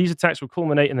 These attacks would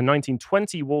culminate in the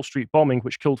 1920 Wall Street bombing,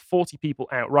 which killed 40 people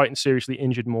outright and seriously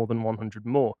injured more than 100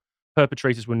 more.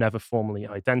 Perpetrators were never formally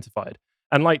identified.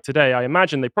 And like today, I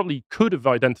imagine they probably could have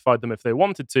identified them if they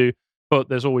wanted to, but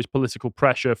there's always political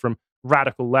pressure from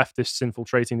radical leftists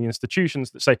infiltrating the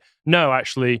institutions that say, no,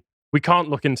 actually, we can't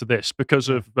look into this because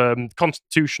of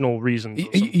constitutional reasons.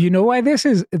 You know why this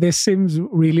seems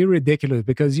really ridiculous?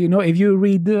 Because, if you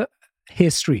read the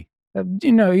history,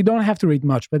 you don't have to read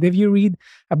much, but if you read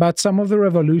about some of the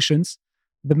revolutions,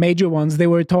 the major ones, they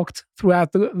were talked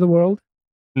throughout the world,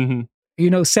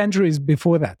 centuries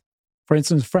before that. For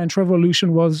instance, French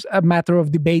Revolution was a matter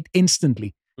of debate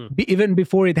instantly, even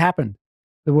before it happened.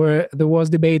 There was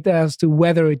debate as to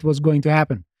whether it was going to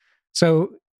happen. So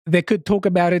they could talk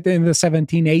about it in the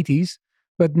 1780s,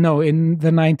 but no, in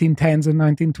the 1910s and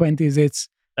 1920s,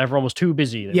 everyone was too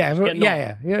busy.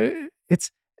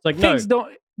 It's like things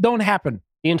don't happen.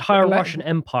 The entire Russian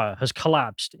Empire has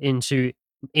collapsed into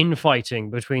infighting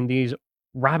between these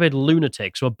rabid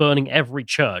lunatics who are burning every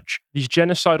church. These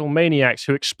genocidal maniacs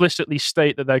who explicitly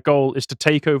state that their goal is to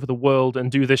take over the world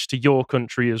and do this to your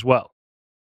country as well.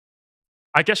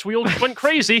 I guess we all just went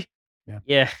crazy.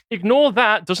 Yeah. Ignore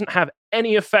that. Doesn't have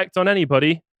any effect on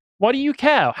anybody. Why do you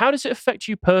care? How does it affect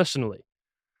you personally?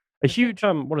 A huge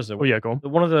what is it? Oh yeah, go on.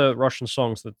 One of the Russian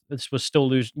songs that this was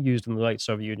still used in the late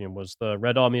Soviet Union was "The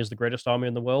Red Army is the greatest army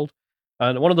in the world,"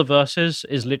 and one of the verses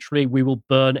is literally, "We will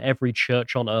burn every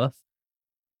church on earth."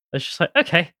 It's just like,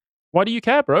 okay, why do you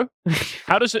care, bro?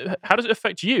 How does it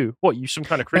affect you? What, you some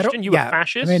kind of Christian? You a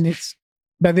fascist? I mean,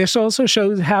 but this also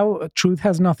shows how truth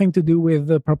has nothing to do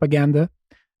with propaganda,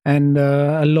 and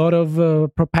a lot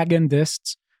of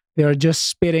propagandists, they are just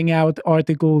spitting out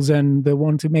articles and they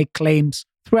want to make claims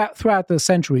throughout the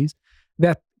centuries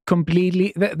that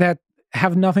completely that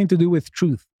have nothing to do with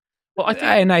truth. Well,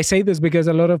 and I say this because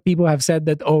a lot of people have said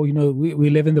that, we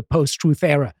live in the post-truth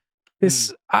era.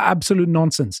 This absolute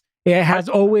nonsense. It has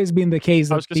always been the case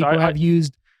that people have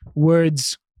used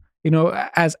words,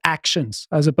 as actions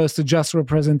as opposed to just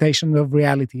representation of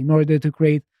reality in order to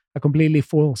create a completely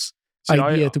false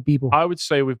idea to people. I would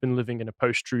say we've been living in a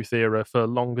post-truth era for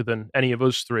longer than any of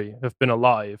us three have been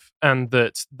alive, and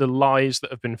that the lies that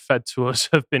have been fed to us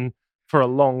have been for a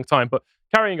long time. But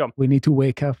carrying on. We need to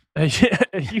wake up. A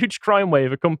huge crime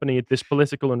wave accompanied this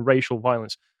political and racial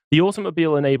violence. The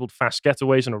automobile enabled fast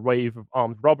getaways and a wave of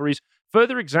armed robberies.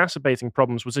 Further exacerbating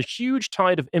problems was a huge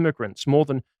tide of immigrants, more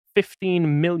than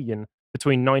 15 million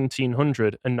between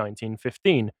 1900 and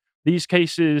 1915. These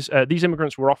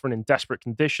immigrants were often in desperate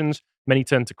conditions. Many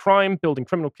turned to crime. Building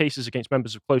criminal cases against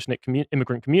members of close-knit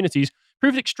immigrant communities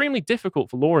proved extremely difficult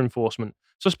for law enforcement.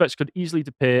 Suspects could easily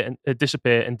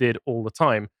disappear and did all the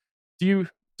time.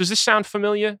 Does this sound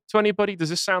familiar to anybody? Does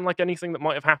this sound like anything that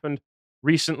might have happened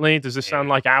recently? Does this sound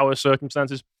like our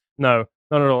circumstances? No,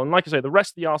 not at all. And like I say, the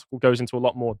rest of the article goes into a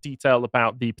lot more detail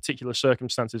about the particular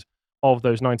circumstances of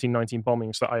those 1919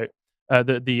 bombings that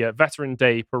the Veteran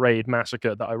Day Parade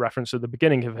massacre that I referenced at the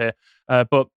beginning of here.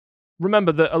 But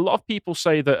remember that a lot of people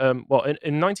say that, in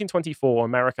 1924,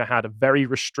 America had a very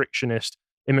restrictionist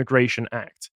immigration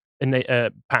act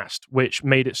passed, which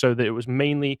made it so that it was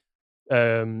mainly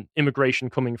immigration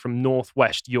coming from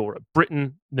Northwest Europe,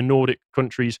 Britain, the Nordic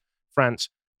countries, France,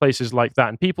 places like that.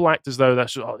 And people act as though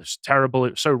it's terrible,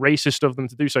 it was so racist of them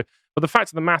to do so. But the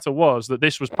fact of the matter was that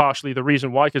this was partially the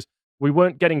reason why, because we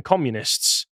weren't getting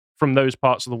communists from those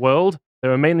parts of the world. They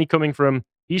were mainly coming from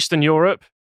Eastern Europe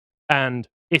and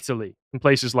Italy and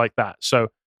places like that. So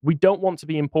we don't want to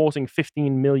be importing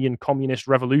 15 million communist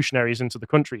revolutionaries into the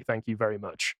country. Thank you very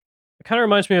much. It kind of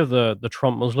reminds me of the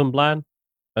Trump Muslim ban.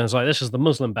 And it's like, this is the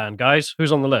Muslim ban, guys.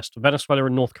 Who's on the list? Venezuela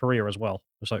and North Korea as well.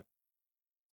 It's like,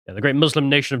 yeah, the great Muslim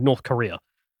nation of North Korea.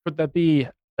 Could there be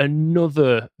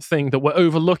another thing that we're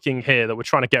overlooking here that we're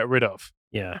trying to get rid of?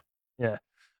 Yeah. Yeah.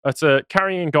 But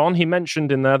carrying on, he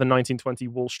mentioned in there the 1920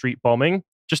 Wall Street bombing.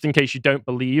 Just in case you don't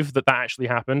believe that actually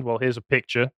happened, well, here's a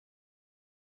picture.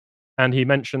 And he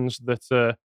mentions that,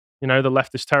 the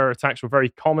leftist terror attacks were very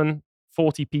common.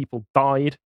 40 people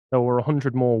died. There were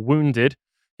 100 more wounded.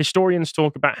 Historians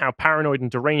talk about how paranoid and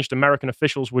deranged American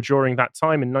officials were during that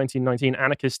time. In 1919,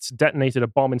 anarchists detonated a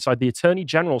bomb inside the Attorney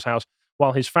General's house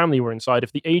while his family were inside.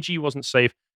 If the AG wasn't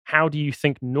safe, how do you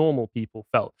think normal people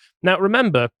felt? Now,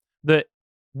 remember that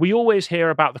we always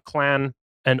hear about the Klan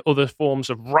and other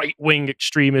forms of right-wing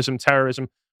extremism, terrorism.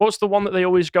 What's the one that they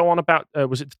always go on about?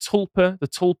 Was it the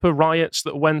Tulpa riots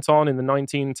that went on in the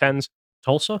 1910s?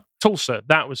 Tulsa? Tulsa,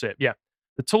 that was it, yeah.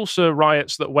 The Tulsa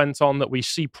riots that went on that we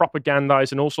see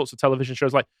propagandized in all sorts of television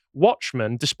shows like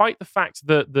Watchmen, despite the fact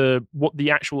that what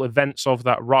the actual events of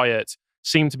that riot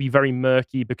seem to be very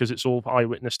murky because it's all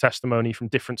eyewitness testimony from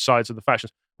different sides of the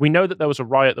factions. We know that there was a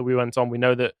riot that we went on. We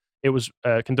know that it was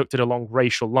conducted along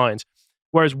racial lines.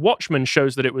 Whereas Watchmen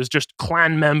shows that it was just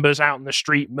Klan members out in the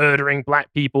street murdering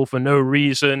black people for no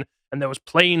reason. And there was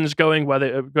planes going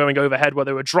overhead where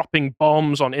they were dropping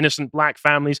bombs on innocent black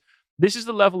families. This is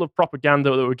the level of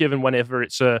propaganda that we're given whenever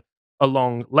it's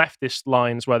along leftist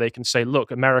lines where they can say, look,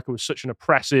 America was such an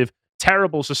oppressive,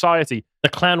 terrible society. The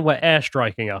Klan were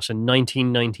airstriking us in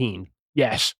 1919.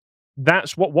 Yes.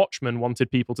 That's what Watchmen wanted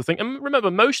people to think. And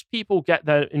remember, most people get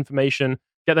their information,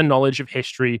 get their knowledge of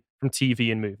history from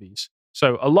TV and movies.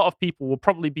 So a lot of people will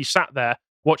probably be sat there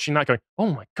watching that going, oh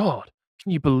my God,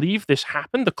 can you believe this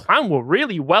happened? The Klan were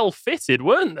really well fitted,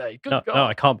 weren't they? No,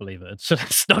 I can't believe it.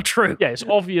 It's not true. Yeah, it's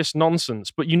obvious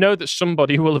nonsense, but you know that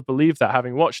somebody will have believed that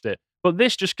having watched it. But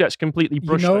this just gets completely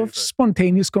brushed over.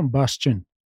 Spontaneous combustion.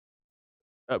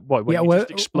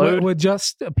 Just explode? Where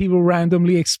just people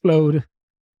randomly explode.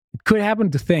 It could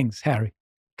happen to things, Harry.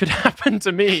 Could happen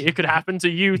to me. It could happen to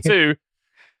you too.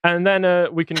 And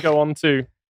then we can go on to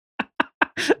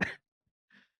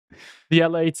the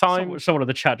LA Times. Someone in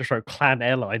the chat just wrote Klan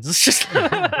Airlines. It's just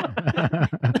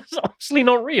it's obviously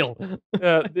not real.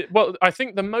 Well, I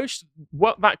think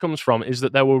what that comes from is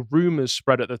that there were rumors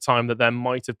spread at the time that there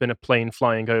might have been a plane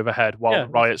flying overhead while the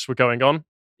riots were going on.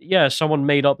 Yeah, someone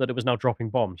made up that it was now dropping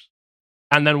bombs.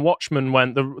 And then Watchmen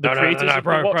went, the creators of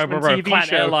the Watchmen TV Klan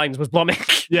show. Airlines was bombing.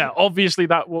 Yeah, obviously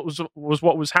that was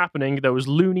what was happening. There was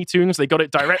Looney Tunes. They got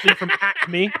it directly from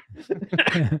Acme.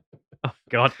 Oh,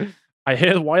 God. I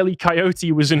hear Wile E.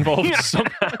 Coyote was involved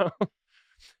somehow.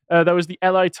 There was the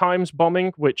LA Times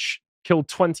bombing, which killed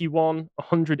 21,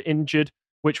 100 injured,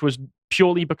 which was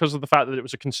purely because of the fact that it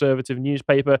was a conservative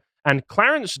newspaper. And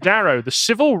Clarence Darrow, the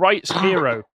civil rights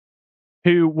hero,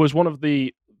 who was one of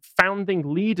the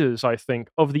founding leaders, I think,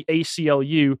 of the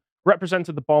ACLU,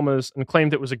 represented the bombers and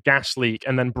claimed it was a gas leak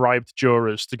and then bribed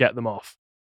jurors to get them off.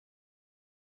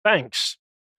 Thanks.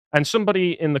 And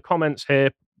somebody in the comments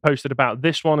here posted about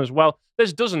this one as well.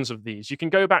 There's dozens of these. You can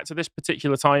go back to this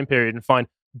particular time period and find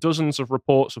dozens of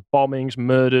reports of bombings,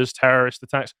 murders, terrorist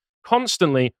attacks,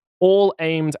 constantly all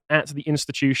aimed at the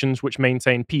institutions which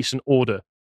maintain peace and order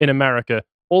in America,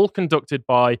 all conducted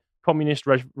by communist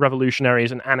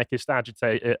revolutionaries and anarchist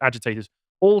agitators,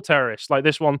 all terrorists. Like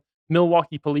this one,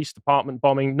 Milwaukee Police Department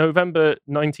bombing, November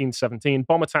 1917,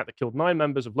 bomb attack that killed 9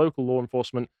 members of local law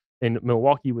enforcement in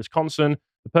Milwaukee, Wisconsin.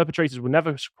 The perpetrators were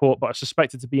never caught, but are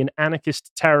suspected to be an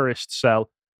anarchist terrorist cell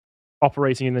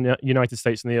operating in the United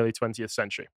States in the early 20th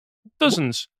century.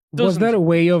 Dozens. Was that a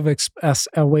way of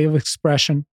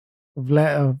expression,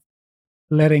 of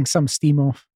letting some steam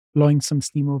off, blowing some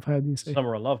steam off? How do you say?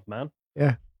 Summer of love, man.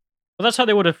 Yeah. But that's how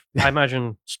they would have, I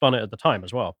imagine, spun it at the time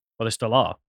as well. Well, they still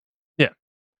are. Yeah.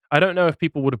 I don't know if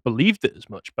people would have believed it as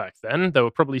much back then. There were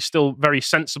probably still very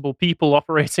sensible people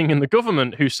operating in the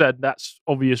government who said that's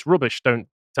obvious rubbish. Don't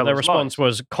tell us Their response lies.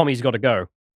 was, commies got to go.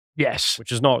 Yes.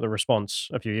 Which is not the response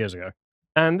a few years ago.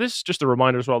 And this is just a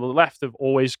reminder as well, the left have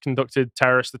always conducted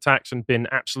terrorist attacks and been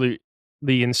absolutely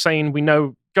insane. We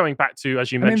know, going back to,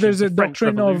 as you mentioned, there's the a French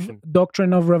Revolution.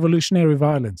 doctrine of revolutionary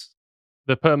violence.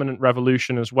 The permanent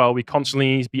revolution as well. We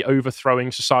constantly need to be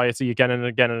overthrowing society again and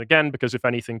again and again, because if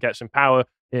anything gets in power,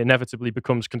 it inevitably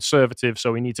becomes conservative.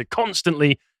 So we need to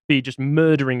constantly be just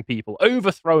murdering people,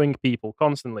 overthrowing people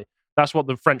constantly. That's what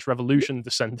the French Revolution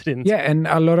descended into. Yeah, and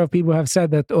a lot of people have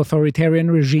said that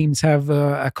authoritarian regimes have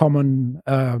a common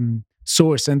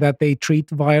source, and that they treat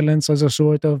violence as a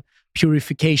sort of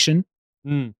purification.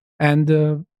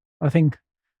 And I think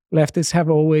leftists have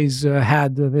always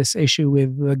had this issue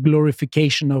with the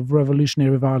glorification of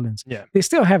revolutionary violence. Yeah. They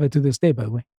still have it to this day, by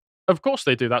the way. Of course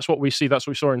they do. That's what we see. That's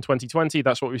what we saw in 2020.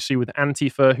 That's what we see with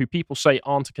Antifa, who people say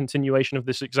aren't a continuation of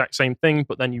this exact same thing,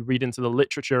 but then you read into the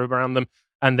literature around them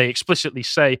and they explicitly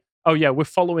say, oh yeah, we're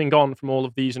following on from all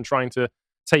of these and trying to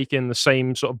take in the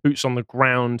same sort of boots on the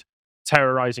ground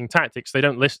terrorizing tactics. They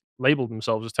don't label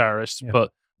themselves as terrorists,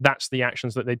 but that's the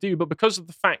actions that they do. But because of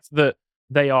the fact that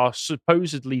they are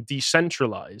supposedly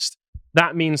decentralized,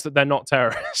 that means that they're not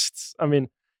terrorists. I mean,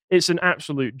 it's an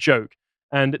absolute joke.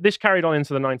 And this carried on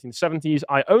into the 1970s.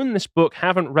 I own this book,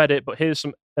 haven't read it, but here's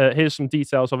some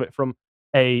details of it from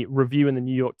a review in the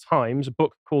New York Times, a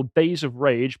book called Days of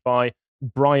Rage by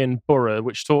Brian Burrough,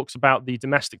 which talks about the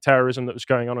domestic terrorism that was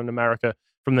going on in America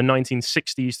from the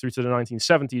 1960s through to the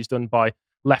 1970s, done by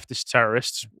leftist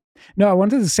terrorists. No, I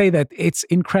wanted to say that it's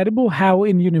incredible how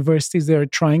in universities they're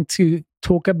trying to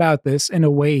talk about this in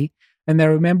a way. And I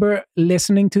remember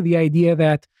listening to the idea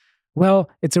that, well,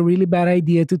 it's a really bad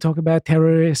idea to talk about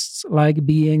terrorists like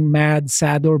being mad,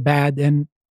 sad, or bad. And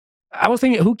I was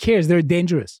thinking, who cares? They're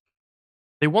dangerous.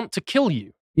 They want to kill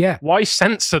you. Yeah. Why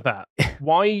censor that?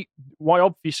 Why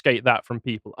obfuscate that from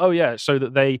people? Oh, yeah, so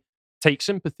that they take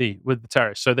sympathy with the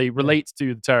terrorists, so they relate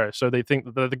to the terrorists, so they think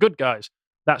that they're the good guys.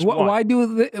 That's why.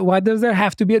 Why does there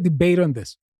have to be a debate on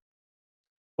this?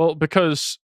 Well,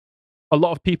 because a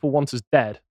lot of people want us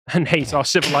dead and hate our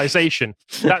civilization.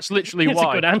 That's literally why. That's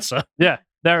a good answer. Yeah,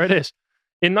 there it is.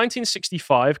 In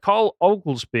 1965, Carl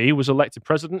Oglesby was elected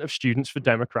president of Students for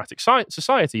Democratic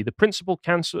Society, the principal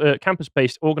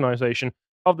campus-based organization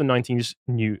of the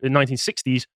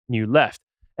 1960s New Left.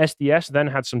 SDS then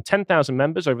had some 10,000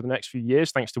 members over the next few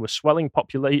years, thanks to a swelling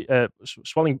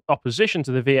opposition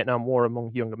to the Vietnam War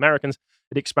among young Americans.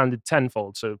 It expanded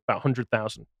tenfold, so about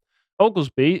 100,000.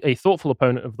 Oglesby, a thoughtful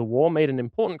opponent of the war, made an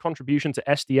important contribution to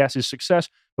SDS's success,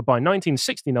 but by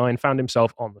 1969 found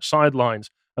himself on the sidelines.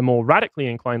 A more radically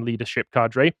inclined leadership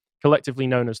cadre, collectively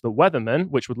known as the Weathermen,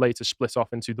 which would later split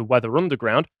off into the Weather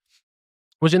Underground,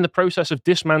 was in the process of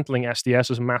dismantling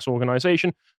SDS as a mass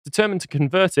organization, determined to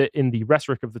convert it, in the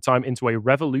rhetoric of the time, into a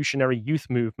revolutionary youth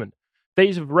movement.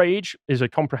 Days of Rage is a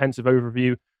comprehensive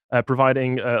overview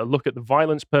providing a look at the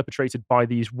violence perpetrated by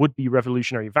these would-be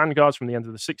revolutionary vanguards from the end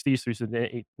of the 60s through to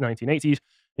the 1980s,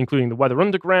 including the Weather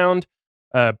Underground,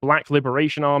 Black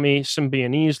Liberation Army,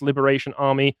 Symbionese Liberation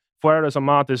Army, Fuerzas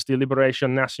Armadas de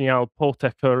Liberación Nacional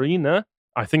Puertorriqueña.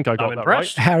 I think I got that right.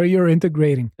 Harry, you're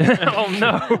integrating. Oh,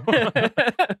 no.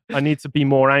 I need to be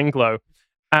more Anglo.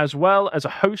 As well as a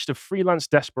host of freelance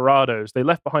desperados. They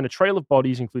left behind a trail of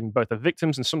bodies, including both their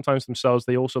victims and sometimes themselves.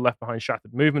 They also left behind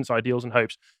shattered movements, ideals, and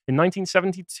hopes. In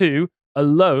 1972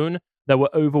 alone, there were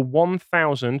over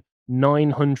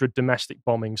 1,900 domestic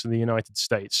bombings in the United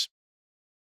States.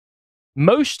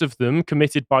 Most of them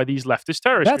committed by these leftist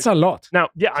terrorists. That's a lot. Now,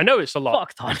 yeah, I know it's a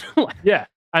lot. Fuck ton. Yeah.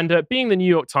 And being the New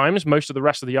York Times, most of the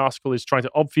rest of the article is trying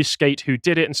to obfuscate who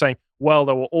did it and saying, well,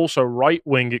 there were also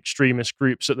right-wing extremist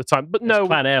groups at the time. But no.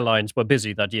 Klan Airlines were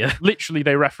busy that year. Literally,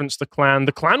 they referenced the Klan.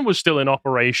 The Klan was still in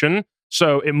operation.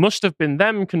 So it must have been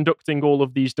them conducting all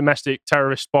of these domestic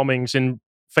terrorist bombings in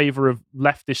favor of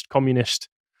leftist communist.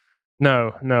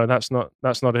 No, that's not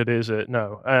it, is it?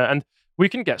 No. And we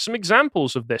can get some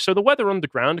examples of this. So the Weather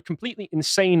Underground, a completely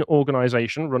insane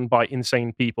organization run by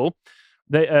insane people,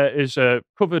 is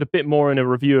covered a bit more in a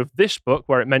review of this book,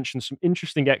 where it mentions some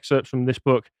interesting excerpts from this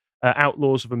book,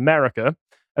 Outlaws of America.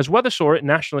 As Weather saw it,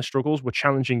 nationalist struggles were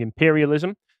challenging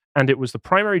imperialism, and it was the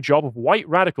primary job of white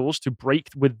radicals to break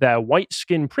with their white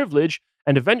skin privilege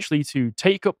and eventually to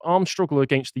take up armed struggle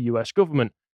against the US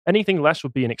government. Anything less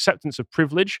would be an acceptance of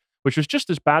privilege, which was just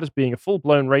as bad as being a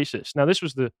full-blown racist. Now, this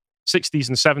was the 60s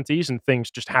and 70s, and things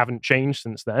just haven't changed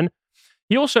since then.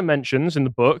 He also mentions in the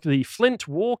book the Flint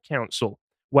War Council,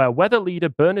 where weather leader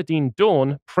Bernardine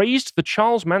Dawn praised the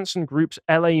Charles Manson group's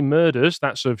LA murders,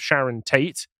 that's of Sharon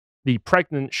Tate, the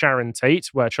pregnant Sharon Tate,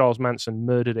 where Charles Manson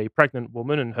murdered a pregnant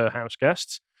woman and her house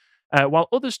guests, while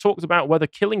others talked about whether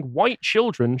killing white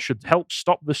children should help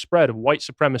stop the spread of white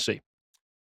supremacy.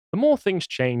 The more things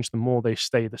change, the more they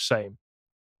stay the same.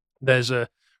 There's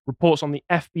reports on the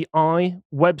FBI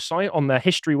website, on their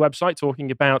history website,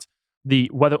 talking about the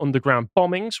Weather Underground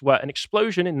bombings, where an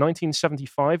explosion in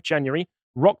 1975, January,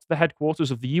 rocked the headquarters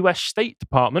of the US State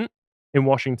Department in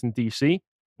Washington, D.C.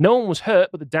 No one was hurt,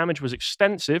 but the damage was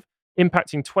extensive,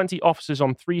 impacting 20 offices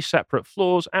on 3 separate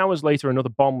floors. Hours later, another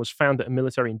bomb was found at a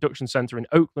military induction center in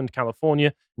Oakland,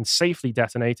 California, and safely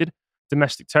detonated.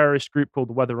 Domestic terrorist group called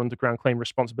the Weather Underground claimed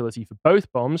responsibility for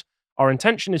both bombs. Our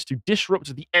intention is to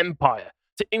disrupt the empire,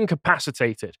 to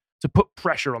incapacitate it, to put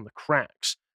pressure on the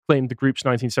cracks, claimed the group's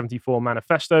 1974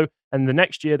 manifesto. And the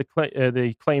next year,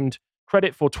 they claimed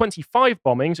credit for 25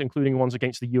 bombings, including ones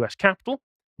against the US Capitol,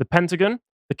 the Pentagon,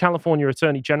 the California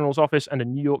Attorney General's office, and a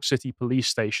New York City police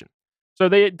station. So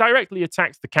they directly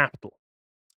attacked the Capitol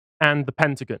and the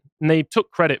Pentagon, and they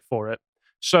took credit for it.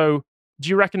 So do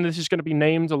you reckon this is going to be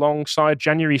named alongside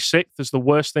January 6th as the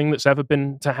worst thing that's ever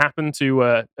been to happen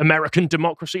to American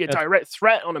democracy, a direct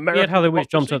threat on American how they democracy?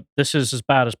 jumped to, this is as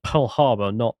bad as Pearl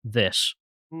Harbor, not this.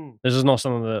 This is not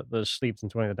something that sleeps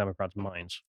into any of the Democrats'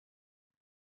 minds.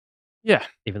 Yeah.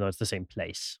 Even though it's the same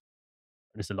place.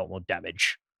 There's a lot more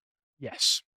damage.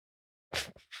 Yes.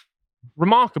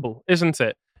 Remarkable, isn't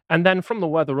it? And then from the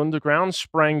Weather Underground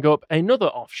sprang up another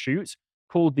offshoot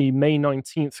called the May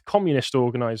 19th Communist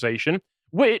Organization,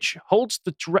 which holds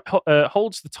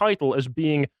the title as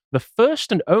being the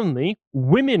first and only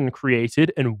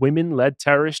women-created and women-led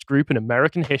terrorist group in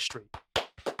American history.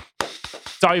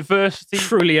 Diversity,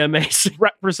 truly amazing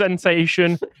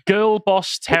representation, girl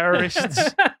boss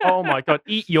terrorists. Oh my God,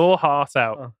 eat your heart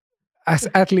out.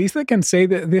 At least I can say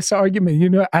that this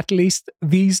argument, at least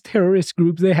these terrorist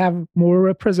groups, they have more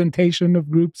representation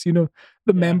of groups, the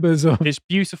members of. It's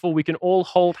beautiful. We can all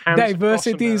hold hands.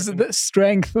 Diversity is the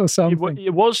strength or something.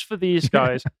 It was for these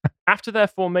guys. After their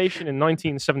formation in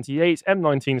 1978,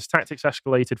 M19's tactics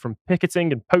escalated from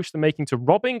picketing and poster making to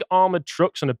robbing armored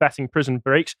trucks and abetting prison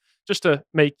breaks. Just to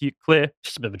make it clear,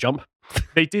 just a bit of a jump.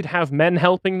 They did have men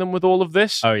helping them with all of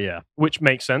this. Oh, yeah. Which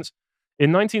makes sense.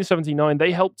 In 1979,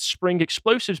 they helped spring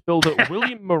explosives builder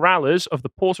William Morales of the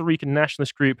Puerto Rican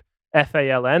nationalist group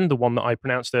FALN, the one that I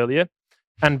pronounced earlier,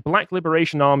 and Black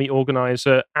Liberation Army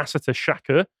organizer Assata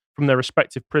Shakur from their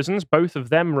respective prisons. Both of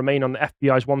them remain on the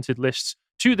FBI's wanted lists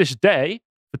to this day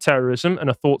for terrorism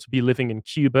and are thought to be living in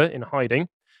Cuba in hiding.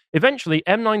 Eventually,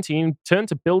 M19 turned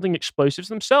to building explosives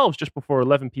themselves just before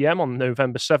 11 p.m. on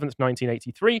November 7th,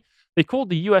 1983. They called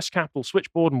the U.S. Capitol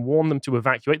switchboard and warned them to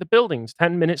evacuate the buildings.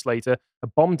 10 minutes later, a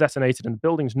bomb detonated in the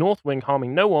building's north wing,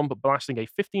 harming no one but blasting a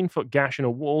 15-foot gash in a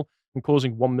wall and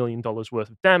causing $1 million worth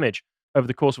of damage. Over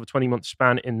the course of a 20-month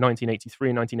span in 1983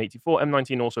 and 1984,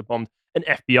 M19 also bombed an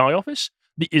FBI office,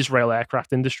 the Israel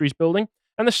Aircraft Industries building,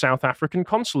 and the South African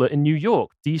consulate in New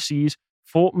York, D.C.'s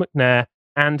Fort McNair,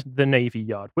 and the Navy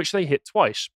Yard, which they hit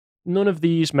twice. None of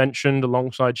these mentioned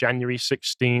alongside January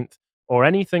 16th or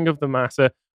anything of the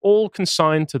matter, all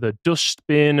consigned to the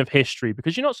dustbin of history,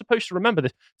 because you're not supposed to remember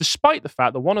this, despite the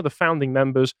fact that one of the founding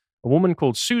members, a woman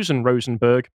called Susan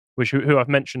Rosenberg, who I've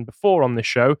mentioned before on this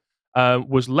show,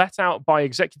 was let out by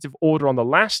executive order on the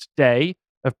last day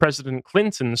of President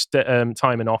Clinton's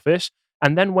time in office,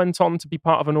 and then went on to be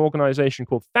part of an organization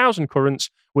called Thousand Currents,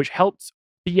 which helped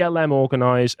BLM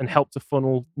organize and helped to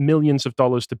funnel millions of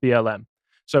dollars to BLM.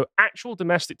 So actual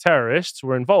domestic terrorists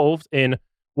were involved in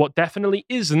what definitely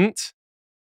isn't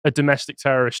a domestic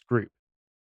terrorist group.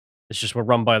 It's just we're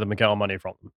run by them and get our money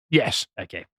from them. Yes.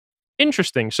 Okay.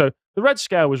 Interesting. So the Red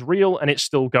Scare was real and it's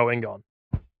still going on.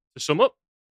 To sum up.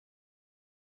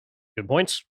 Good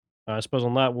points. I suppose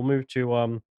on that we'll move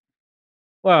to,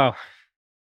 well,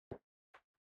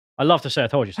 I love to say I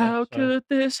told you so. How could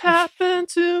this happen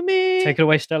to me? Take it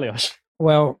away, Stelios.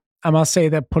 Well, I must say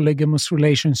that polygamous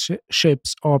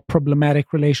relationships are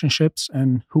problematic relationships,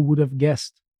 and who would have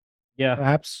guessed? Yeah.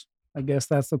 Perhaps. I guess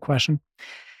that's the question.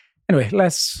 Anyway,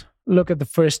 let's look at the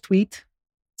first tweet.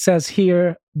 It says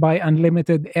here by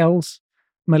Unlimited Els,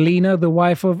 Melina, the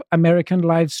wife of American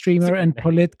live streamer and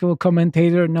political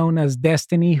commentator known as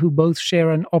Destiny, who both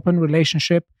share an open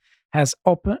relationship, has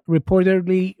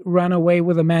reportedly run away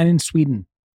with a man in Sweden.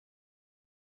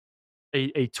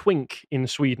 A twink in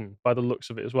Sweden, by the looks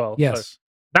of it as well. Yes.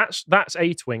 So that's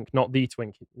a twink, not the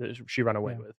twink that she ran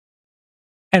away with.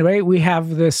 Anyway, we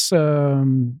have this...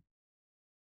 It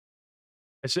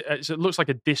looks like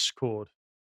a Discord.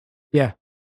 Yeah.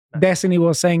 Destiny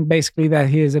was saying basically that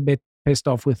he is a bit pissed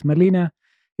off with Melina.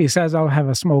 He says, I'll have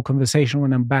a small conversation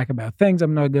when I'm back about things.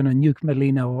 I'm not going to nuke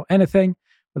Melina or anything.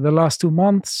 But the last 2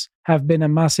 months have been a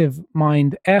massive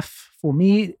mind F for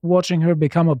me, watching her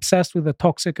become obsessed with a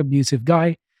toxic, abusive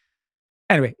guy.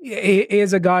 Anyway, he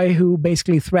is a guy who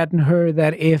basically threatened her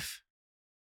that if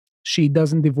she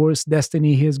doesn't divorce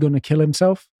Destiny, he is going to kill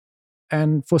himself.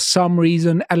 And for some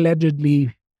reason,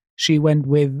 allegedly, she went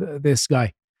with this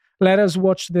guy. Let us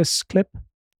watch this clip.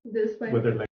 This way. With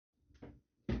her leg.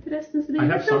 I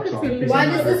have socks on. Why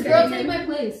does this girl take my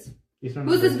place?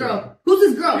 Who's this girl? Who's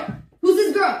this girl? Who's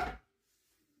this girl?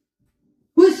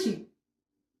 Who is she?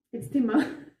 It's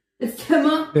Tima. It's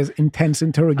Tima. There's intense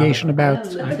interrogation about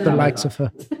the likes of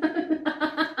her.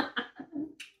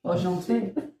 Oh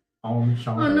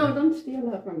no, don't steal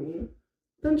that from me.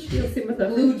 Don't steal Tima.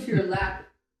 Glued to your lap.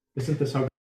 Isn't this how...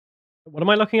 What am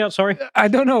I looking at? Sorry? I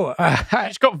don't know.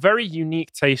 She's got very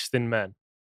unique taste in men.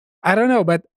 I don't know,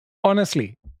 but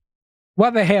honestly,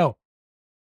 what the hell?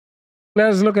 Let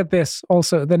us look at this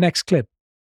also, the next clip.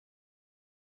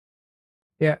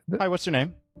 Yeah. Hi, what's your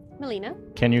name? Melina.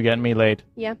 Can you get me laid?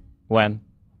 Yeah. When?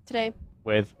 Today.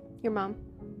 With? Your mom.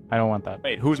 I don't want that.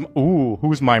 Wait,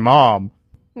 who's my mom?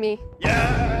 Me.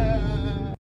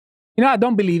 You know, I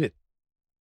don't believe it.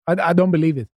 I don't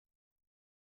believe it.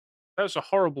 That was a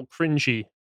horrible, cringy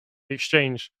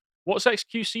exchange. What's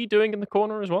XQC doing in the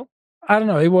corner as well? I don't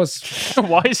know. It was...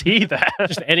 Why is he there?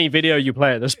 Just any video you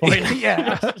play at this point.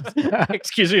 Yeah.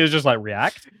 Excuse me, it's just like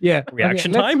react. Yeah.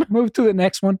 Reaction okay, time. Let's move to the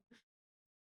next one.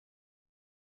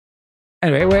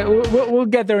 Anyway, we'll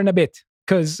get there in a bit.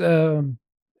 Because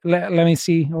let me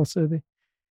see also.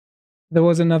 There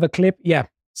was another clip. Yeah.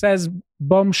 Says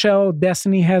bombshell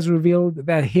Destiny has revealed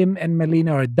that him and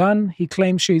Melina are done. He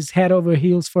claims she's head over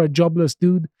heels for a jobless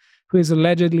dude who is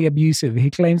allegedly abusive. He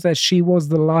claims that she was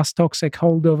the last toxic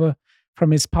holdover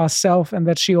from his past self and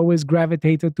that she always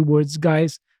gravitated towards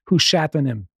guys who shat on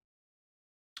him.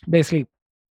 Basically,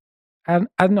 I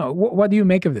don't know. What do you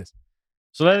make of this?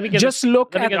 So let me get just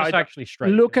look at actually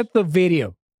straight. Look at the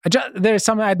video. There's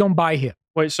something I don't buy here.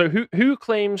 Wait, so who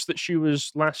claims that she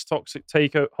was last toxic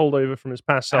holdover from his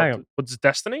past self? Was it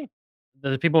Destiny?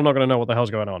 The people are not going to know what the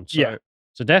hell's going on. So, yeah.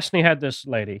 So Destiny had this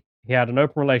lady. He had an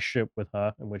open relationship with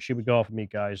her in which she would go off and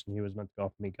meet guys and he was meant to go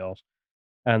off and meet girls.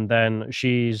 And then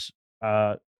she's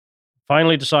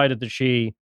finally decided that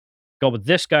she got with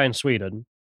this guy in Sweden.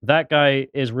 That guy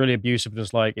is really abusive and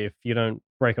is like, if you don't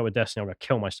break up with Destiny, I'm going to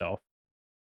kill myself.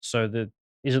 So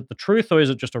is it the truth or is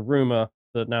it just a rumor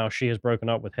that now she has broken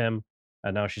up with him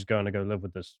and now she's going to go live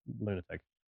with this lunatic?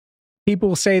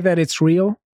 People say that it's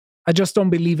real. I just don't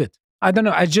believe it. I don't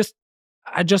know. I just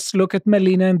look at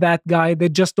Melina and that guy. They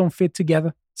just don't fit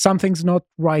together. Something's not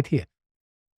right here.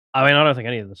 I mean, I don't think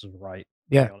any of this is right.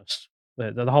 Yeah. To be honest.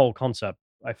 The whole concept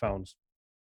I found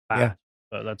bad. Yeah.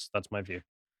 But that's my view.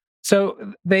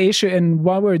 So the issue, and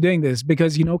why we're doing this,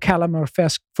 because, you know, Callum, our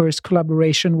first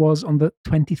collaboration was on the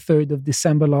 23rd of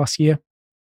December last year.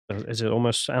 Is it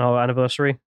almost our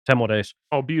anniversary? 10 more days.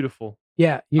 Oh, beautiful.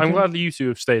 Yeah. I'm glad that you two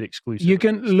have stayed exclusive. You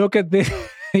can look at this.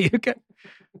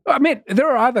 I mean, there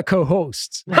are other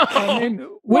co-hosts. I mean,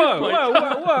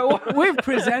 whoa. We've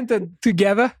presented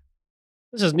together.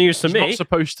 This is news to me. Not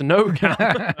supposed to know,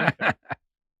 Callum.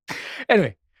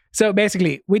 Anyway, so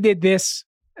basically, we did this.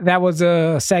 That was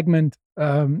a segment.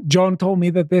 John told me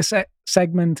that this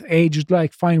segment aged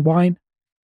like fine wine.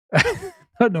 I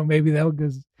don't know, maybe that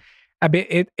was a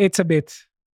bit. It's a bit.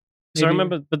 So I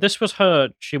remember, but this was her.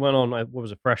 She went on, what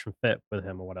was it, Fresh and Fit with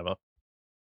him or whatever.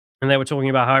 And they were talking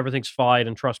about how everything's fine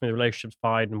and trust me, the relationship's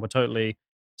fine and we're totally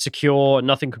secure.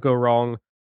 Nothing could go wrong.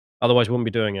 Otherwise, we wouldn't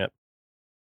be doing it.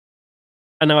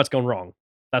 And now it's gone wrong.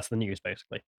 That's the news,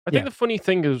 basically. I think the funny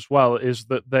thing as well is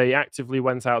that they actively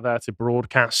went out there to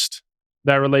broadcast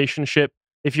their relationship.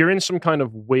 If you're in some kind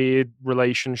of weird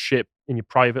relationship in your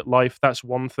private life, that's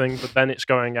one thing. But then it's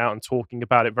going out and talking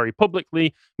about it very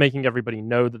publicly, making everybody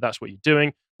know that that's what you're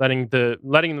doing, letting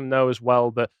them know as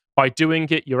well that by doing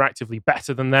it, you're actively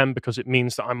better than them because it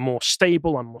means that I'm more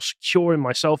stable, I'm more secure in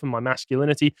myself and my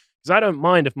masculinity. Because I don't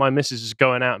mind if my missus is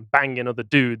going out and banging other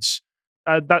dudes.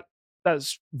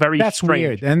 That's very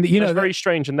strange. Weird. And you know, that's very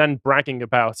strange. And then bragging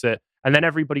about it. And then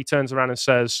everybody turns around and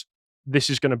says, this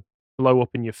is going to blow up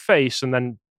in your face. And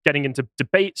then getting into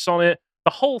debates on it.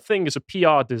 The whole thing is a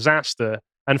PR disaster.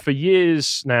 And for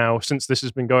years now, since this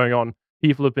has been going on,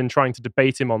 people have been trying to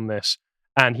debate him on this.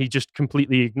 And he just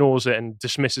completely ignores it and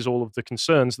dismisses all of the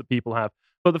concerns that people have.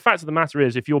 But the fact of the matter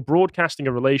is, if you're broadcasting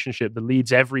a relationship that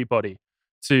leads everybody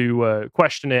to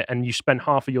question it and you spend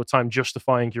half of your time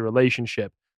justifying your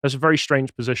relationship, that's a very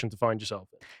strange position to find yourself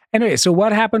in. Anyway, so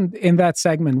what happened in that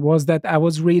segment was that I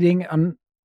was reading an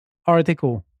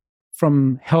article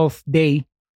from Health Day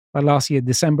last year,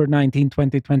 December 19,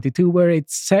 2022, where it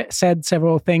said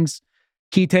several things.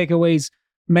 Key takeaways: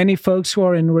 many folks who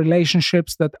are in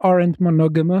relationships that aren't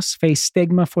monogamous face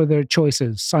stigma for their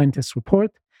choices, scientists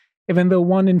report. Even though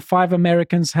 1 in 5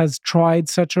 Americans has tried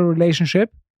such a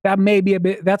relationship,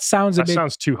 that sounds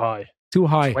too high. Too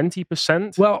high.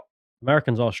 20%? Well,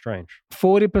 Americans are strange.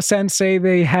 40% say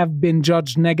they have been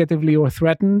judged negatively or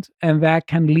threatened, and that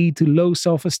can lead to low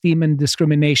self-esteem and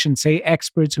discrimination, say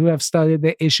experts who have studied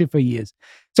the issue for years.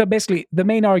 So basically, the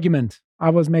main argument I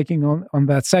was making on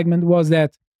that segment was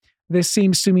that this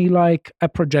seems to me like a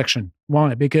projection.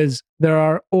 Why? Because there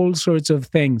are all sorts of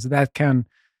things that can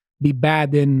be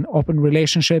bad in open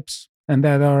relationships and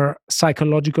that are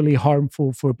psychologically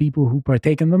harmful for people who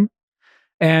partake in them.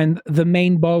 And the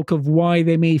main bulk of why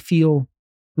they may feel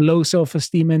low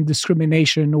self-esteem and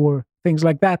discrimination or things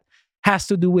like that has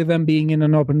to do with them being in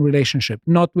an open relationship,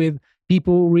 not with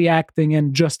people reacting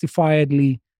and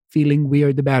justifiably feeling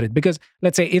weird about it. Because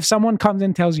let's say if someone comes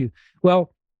and tells you,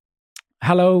 well,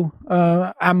 hello,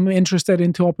 I'm interested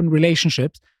into open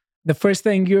relationships, the first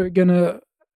thing you're going to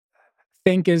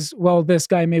think is, well, this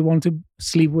guy may want to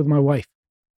sleep with my wife.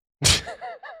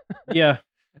 Yeah.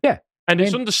 Yeah. And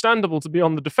it's understandable to be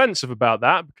on the defensive about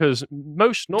that because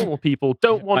most normal people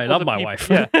don't want. I love my wife.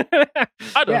 Yeah.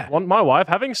 I don't want my wife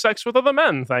having sex with other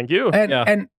men. Thank you.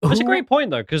 And that's a great point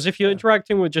though, because if you're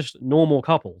interacting with just normal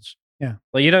couples,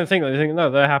 like you don't think that. You think, no,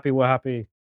 they're happy, we're happy.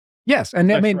 Yes,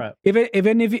 and I mean,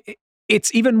 even if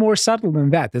it's even more subtle than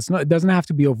that. It's not. It doesn't have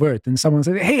to be overt. And someone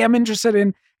says, "Hey, I'm interested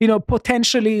in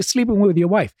potentially sleeping with your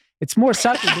wife." It's more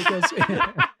subtle because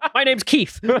my name's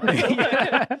Keith.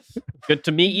 Good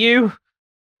to meet you.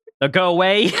 Now go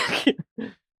away.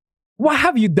 What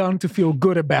have you done to feel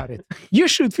good about it? You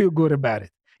should feel good about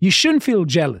it. You shouldn't feel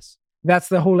jealous. That's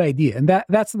the whole idea. And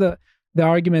that's the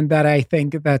argument that I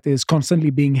think that is constantly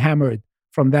being hammered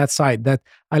from that side, that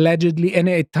allegedly, and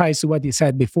it ties to what you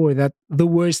said before, that the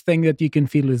worst thing that you can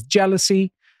feel is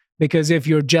jealousy, because if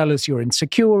you're jealous, you're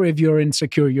insecure. If you're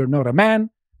insecure, you're not a man.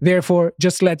 Therefore,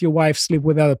 just let your wife sleep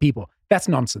with other people. That's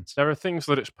nonsense. There are things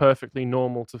that it's perfectly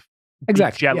normal to be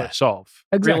jealous of.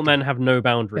 Exactly. Real men have no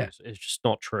boundaries. It's just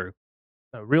not true.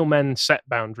 No, real men set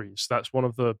boundaries. That's one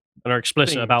of the and are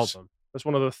explicit about them. That's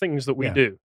one of the things that we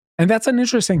do. And that's an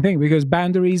interesting thing because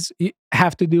boundaries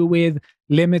have to do with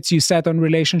limits you set on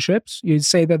relationships. You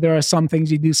say that there are some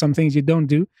things you do, some things you don't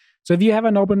do. So if you have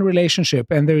an open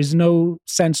relationship and there is no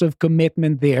sense of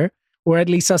commitment there, or at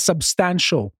least a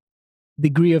substantial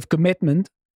degree of commitment,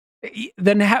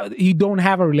 then you don't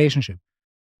have a relationship.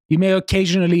 You may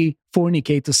occasionally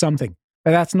fornicate to something,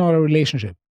 but that's not a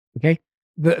relationship. Okay,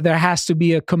 there has to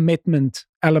be a commitment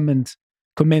element,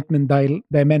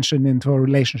 dimension into a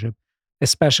relationship,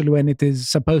 especially when it is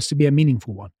supposed to be a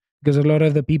meaningful one. Because a lot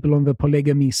of the people on the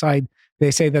polygamy side, they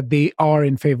say that they are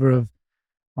in favor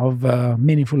of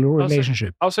meaningful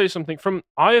relationship. I'll say something.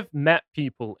 I have met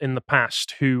people in the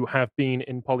past who have been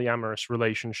in polyamorous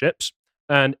relationships.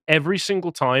 And every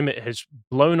single time it has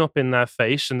blown up in their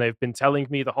face and they've been telling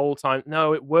me the whole time,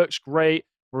 no, it works great.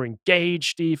 We're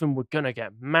engaged even. We're going to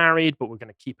get married, but we're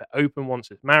going to keep it open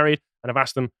once it's married. And I've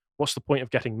asked them, what's the point of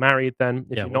getting married then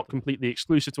if you're not completely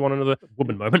exclusive to one another?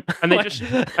 Woman moment. And they just,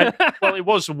 well, it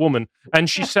was a woman. And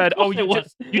she said, oh,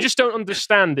 you just don't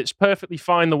understand. It's perfectly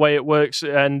fine the way it works.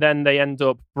 And then they end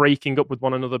up breaking up with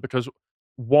one another because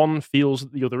one feels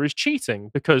that the other is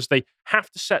cheating, because they have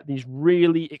to set these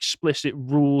really explicit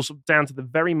rules down to the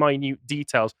very minute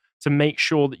details to make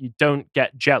sure that you don't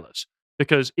get jealous.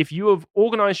 Because if you have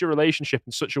organized your relationship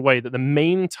in such a way that the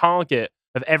main target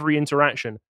of every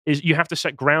interaction is you have to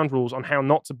set ground rules on how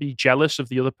not to be jealous of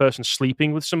the other person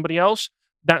sleeping with somebody else,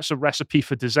 that's a recipe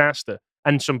for disaster.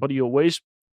 And somebody always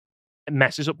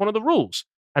messes up one of the rules.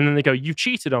 And then they go, you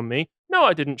cheated on me. No,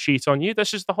 I didn't cheat on you.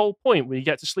 This is the whole point where you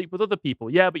get to sleep with other people.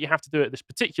 Yeah, but you have to do it this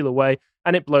particular way,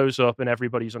 and it blows up and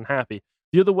everybody's unhappy.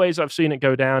 The other ways I've seen it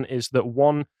go down is that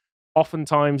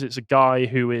oftentimes it's a guy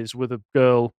who is with a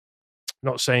girl,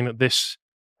 not saying that this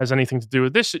has anything to do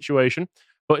with this situation,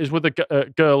 but is with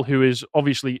a girl who is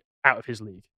obviously out of his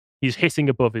league. He's hitting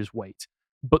above his weight.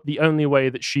 But the only way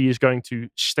that she is going to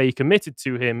stay committed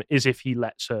to him is if he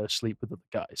lets her sleep with other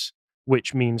guys,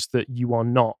 which means that you are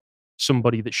not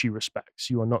somebody that she respects.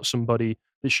 You are not somebody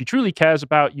that she truly cares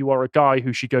about. You are a guy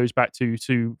who she goes back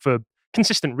to for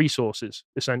consistent resources,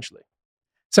 essentially.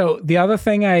 So the other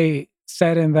thing I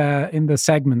said in the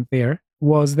segment there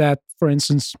was that, for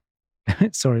instance,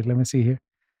 sorry, let me see here.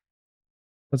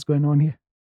 What's going on here?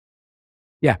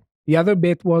 Yeah. The other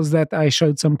bit was that I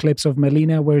showed some clips of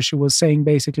Melina where she was saying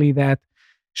basically that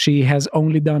she has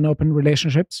only done open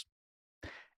relationships.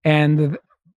 And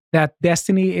that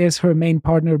Destiny is her main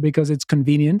partner because it's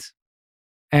convenient,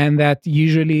 and that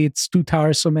usually it's too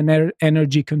tiresome and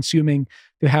energy consuming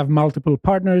to have multiple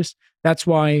partners. That's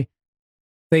why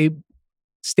they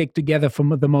stick together for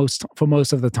most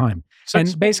of the time. So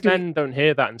and basically, men don't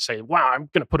hear that and say, "Wow, I'm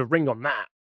going to put a ring on that."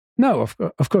 No,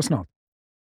 of course not.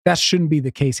 That shouldn't be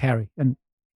the case, Harry, and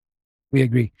we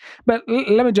agree. But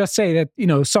let me just say that,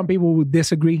 some people would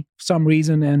disagree for some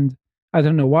reason, and I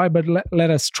don't know why, but let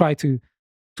us try to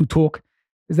talk.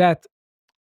 Is that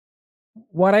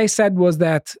what I said was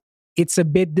that it's a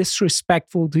bit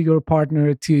disrespectful to your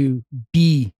partner to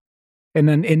be in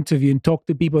an interview and talk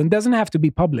to people. And it doesn't have to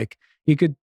be public. You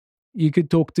could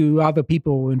talk to other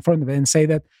people in front of it and say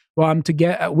that, well, I'm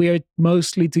together. We're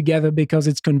mostly together because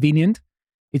it's convenient.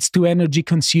 It's too energy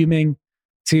consuming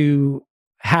to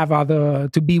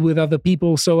be with other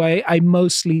people. So I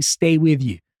mostly stay with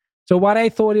you. So what I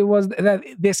thought it was that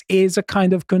this is a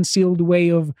kind of concealed way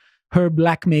of her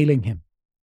blackmailing him.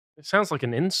 It sounds like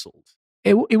an insult.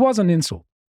 It was an insult.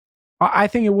 I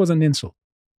think it was an insult.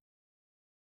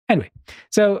 Anyway,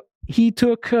 so he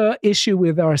took issue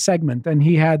with our segment, and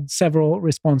he had several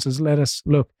responses. Let us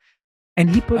look. And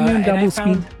he put me in double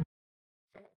speed.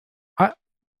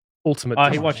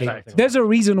 Ultimate. He watched There's a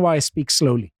reason why I speak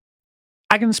slowly.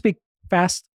 I can speak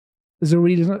fast. There's a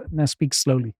reason I speak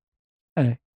slowly.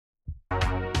 Anyway.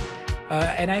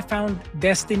 And I found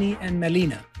Destiny and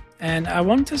Melina. And I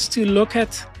want us to look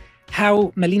at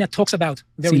how Melina talks about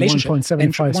their relationship.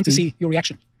 And I want to see your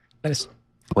reaction. Let us.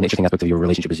 One interesting aspect of your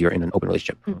relationship is you're in an open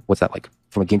relationship. What's that like?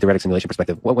 From a game theoretic simulation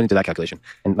perspective, what went into that calculation?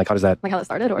 And how does that... how that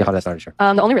started? Or? Yeah, how that started, sure.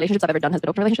 The only relationships I've ever done has been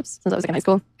open relationships since I was in high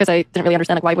school. Because I didn't really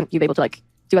understand why wouldn't you be able to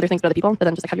do other things with other people, but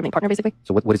then just have your main partner, basically.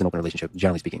 So what is an open relationship,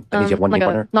 generally speaking? That means you have one main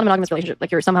partner? Non-monogamous relationship.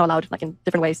 You're somehow allowed, in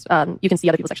different ways, you can see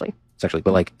other people sexually. Sexually,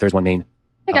 but there's one main...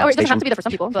 or it doesn't have to be there for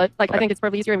some people, but I think it's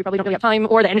probably easier and we probably don't really have time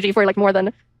or the energy for more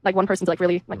than one person to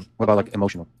really... What about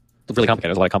emotional? It's really complicated.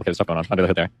 There's a lot of complicated stuff going on under the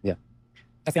hood there. Yeah.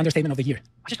 That's the understatement of the year.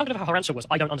 I just can't get over how her answer was,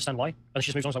 I don't understand why. And she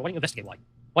just moves on, so why don't you investigate why?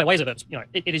 Why is it that,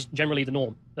 it is generally the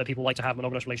norm that people like to have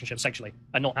monogamous relationships sexually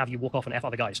and not have you walk off and F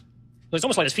other guys. So it's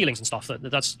almost like there's feelings and stuff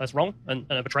that's wrong and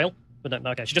a betrayal. But no,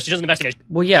 okay, she doesn't investigate.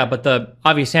 Well, yeah, but the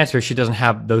obvious answer is she doesn't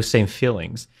have those same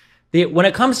feelings. When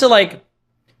it comes to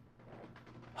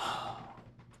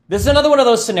this is another one of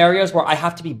those scenarios where I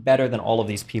have to be better than all of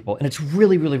these people. And it's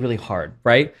really, really, really hard,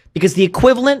 right? Because the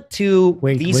equivalent to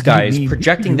these guys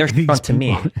projecting their shit onto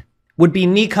me would be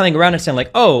me coming around and saying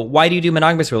oh, why do you do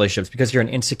monogamous relationships? Because you're an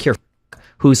insecure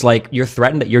who's you're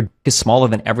threatened that your dick is smaller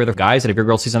than every other guy's, and if your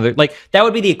girl sees another, that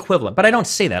would be the equivalent. But I don't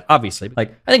say that, obviously. I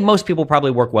think most people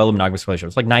probably work well in monogamous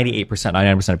relationships, 98%,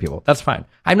 99% of people. That's fine.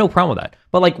 I have no problem with that.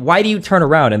 But why do you turn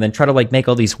around and then try to make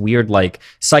all these weird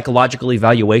psychological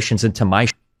evaluations into my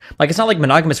shit? It's not like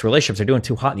monogamous relationships are doing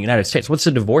too hot in the United States. What's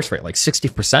the divorce rate?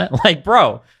 60%?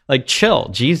 Bro, chill,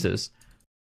 Jesus.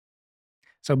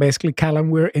 So basically,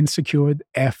 Callum, we're insecure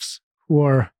Fs who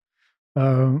are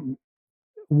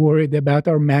worried about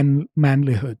our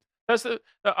manlyhood. That's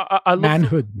I love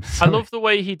manhood. I love the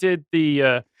way he did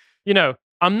the,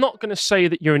 I'm not going to say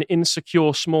that you're an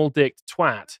insecure, small-dicked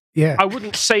twat. Yeah. I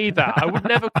wouldn't say that. I would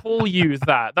never call you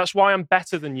that. That's why I'm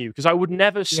better than you, because I would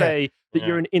never say that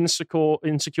you're an insecure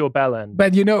bellend.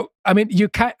 But you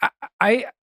can't.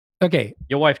 Okay.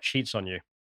 Your wife cheats on you.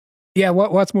 Yeah.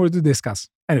 What's more to discuss?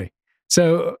 Anyway,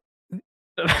 so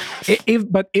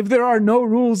if there are no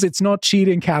rules, it's not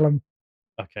cheating, Callum.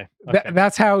 Okay.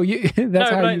 That's how you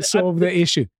solve the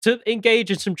issue. To engage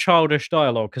in some childish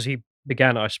dialogue, because he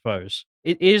began, I suppose.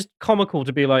 It is comical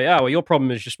to be your problem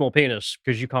is your small penis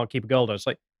because you can't keep a girl down. It's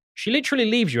she literally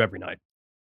leaves you every night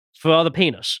for other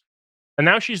penis. And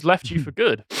now she's left you for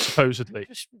good, supposedly.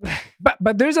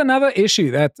 But there's another issue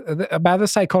about the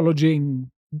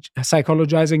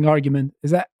psychologizing argument is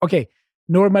that, okay,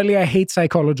 normally I hate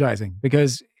psychologizing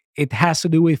because it has to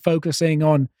do with focusing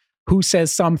on who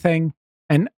says something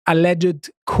and alleged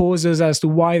causes as to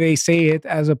why they say it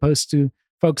as opposed to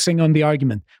focusing on the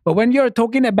argument. But when you're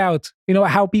talking about,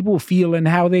 how people feel and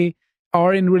how they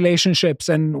are in relationships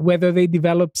and whether they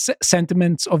develop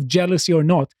sentiments of jealousy or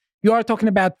not, you are talking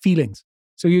about feelings.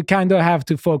 So you kind of have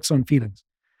to focus on feelings.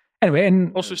 Anyway,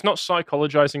 and also it's not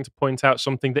psychologizing to point out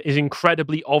something that is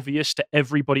incredibly obvious to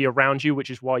everybody around you, which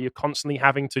is why you're constantly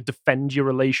having to defend your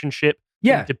relationship.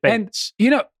 Yeah, debates.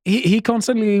 And he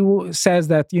constantly says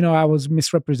that I was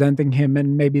misrepresenting him,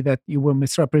 and maybe that you were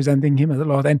misrepresenting him a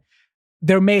lot. And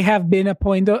there may have been a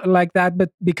point like that, but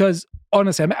because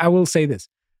honestly, I will say this: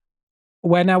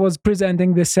 when I was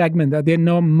presenting this segment, I didn't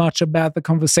know much about the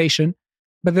conversation.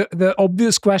 But the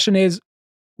obvious question is,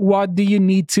 what do you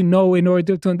need to know in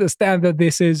order to understand that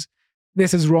this is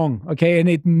this is wrong, okay? And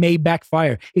it may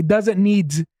backfire. It doesn't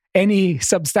need any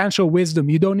substantial wisdom.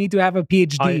 You don't need to have a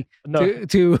PhD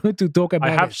to talk about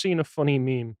it. I have seen a funny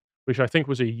meme, which I think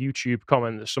was a YouTube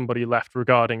comment that somebody left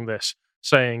regarding this,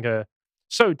 saying,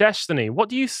 so Destiny, what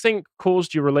do you think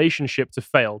caused your relationship to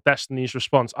fail? Destiny's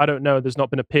response, I don't know. There's not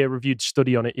been a peer-reviewed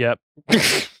study on it yet.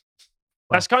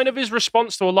 That's kind of his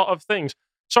response to a lot of things.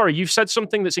 Sorry, you've said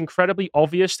something that's incredibly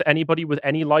obvious to anybody with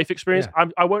any life experience. Yeah.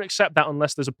 I won't accept that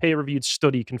unless there's a peer-reviewed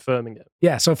study confirming it.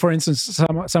 Yeah, so for instance,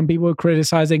 some people are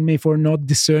criticizing me for not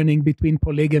discerning between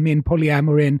polygamy and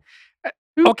polyamory.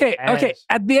 Okay.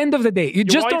 At the end of the day, you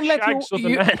just don't let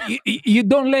you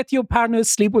don't let your partner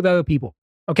sleep with other people.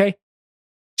 Okay,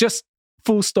 just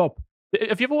full stop.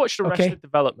 Have you ever watched Arrested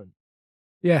Development?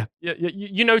 Yeah.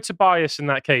 You know Tobias in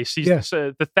that case. He's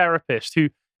the therapist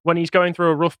who, when he's going through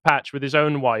a rough patch with his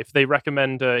own wife, they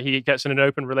recommend he gets in an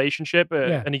open relationship,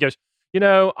 and he goes,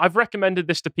 I've recommended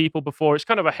this to people before. It's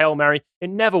kind of a Hail Mary.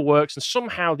 It never works, and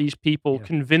somehow these people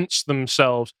convince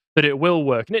themselves that it will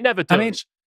work, and it never does.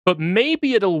 But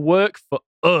maybe it'll work for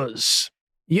us.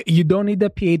 You don't need a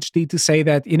PhD to say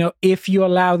that, if you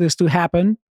allow this to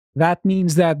happen, that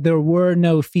means that there were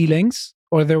no feelings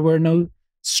or there were no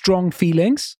strong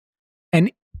feelings.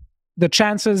 And the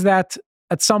chances that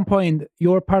at some point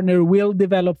your partner will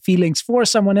develop feelings for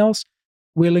someone else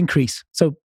will increase.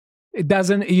 So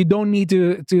you don't need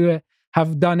to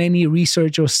have done any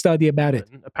research or study about it.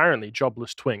 Apparently,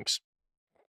 jobless twinks.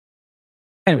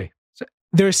 Anyway, so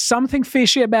there's something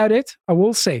fishy about it. I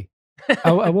will say.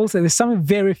 I will say there's something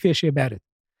very fishy about it.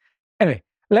 Anyway,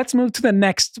 let's move to the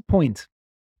next point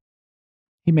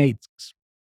he made.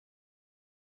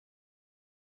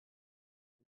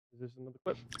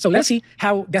 So let's see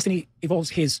how Destiny evolves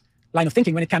his line of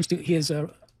thinking when it comes to his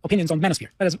opinions on manosphere.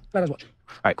 Let us watch.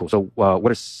 All right, cool. So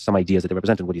what are some ideas that they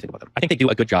represent, and what do you think about them? I think they do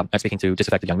a good job at speaking to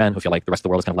disaffected young men who feel like the rest of the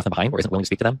world is kind of left them behind or isn't willing to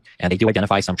speak to them. And they do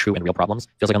identify some true and real problems.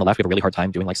 Feels like on the left, we have a really hard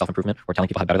time doing like self-improvement or telling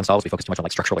people how to better themselves. We focus too much on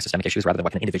like structural or systemic issues rather than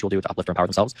what can an individual do to uplift or empower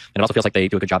themselves. And it also feels like they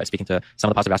do a good job at speaking to some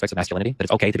of the positive aspects of masculinity, that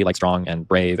it's okay to be like strong and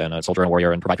brave and a soldier and a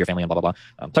warrior and provide for your family and blah, blah, blah.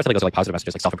 So I feel like those are like positive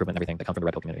messages, like self-improvement and everything that come from the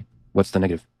red pill community. What's the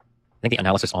negative? I think the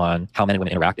analysis on how men and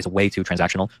women interact is way too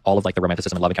transactional. All of like the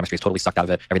romanticism and love and chemistry is totally sucked out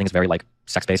of it. Everything's very like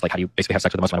sex-based. Like how do you basically have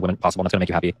sex with the most amount of women possible, and that's going to make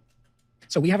you happy.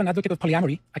 So we have an advocate of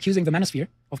polyamory accusing the manosphere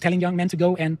of telling young men to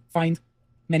go and find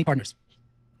many partners.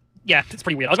 Yeah, it's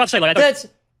pretty weird. I was about to say like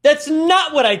that's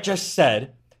not what I just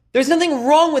said. There's nothing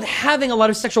wrong with having a lot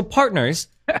of sexual partners,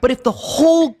 but if the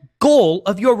whole goal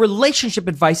of your relationship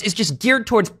advice is just geared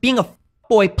towards being a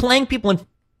boy, playing people and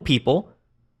people.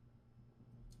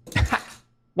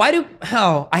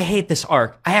 I hate this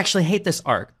arc. I actually hate this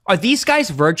arc. Are these guys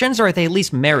virgins or are they at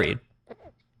least married?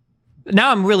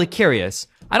 Now I'm really curious.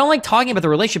 I don't like talking about the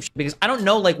relationship because I don't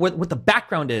know like what the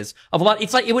background is of a lot.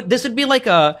 It's like this would be like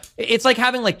it's like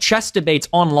having like chess debates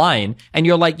online, and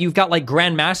you've got like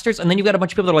grandmasters, and then you've got a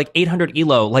bunch of people that are like 800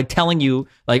 elo like telling you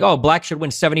like, oh, black should win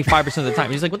 75% of the time.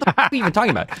 And he's like, what the fuck are you even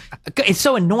talking about? It's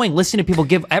so annoying listening to people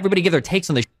give their takes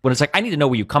on this when it's like, I need to know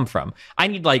where you come from. I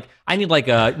need like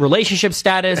a relationship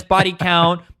status, body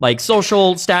count, like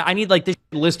social stat. I need like this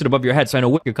listed above your head so I know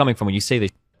where you're coming from when you say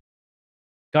this.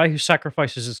 Guy who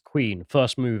sacrifices his queen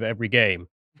first move every game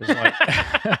is like,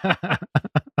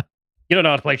 you don't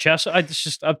know how to play chess. How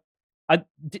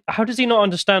does he not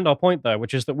understand our point there,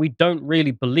 which is that we don't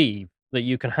really believe that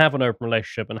you can have an open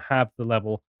relationship and have the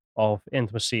level of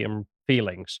intimacy and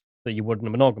feelings that you would in a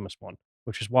monogamous one,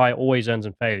 which is why it always ends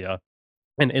in failure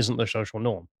and isn't the social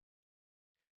norm.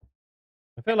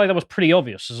 I feel like that was pretty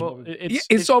obvious. Well,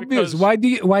 it's obvious. Why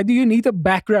do you need a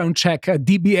background check, a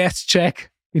DBS check?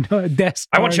 A desk.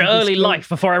 I want your early life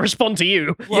before I respond to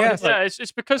you. Well, yes. Yeah,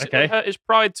 it's because it hurt his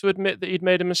pride to admit that he'd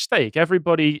made a mistake.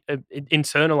 Everybody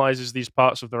internalizes these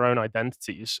parts of their own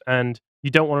identities, and you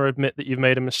don't want to admit that you've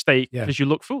made a mistake because you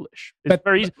look foolish. It's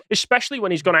very easy, especially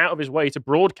when he's gone out of his way to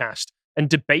broadcast and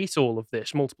debate all of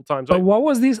this multiple times. But what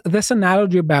was this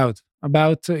analogy about?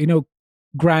 About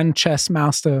Grand Chess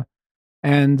Master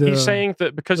and he's saying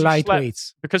that because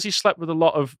he slept with a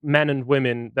lot of men and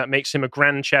women, that makes him a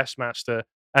Grand Chess Master.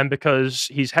 And because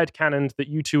he's headcanoned that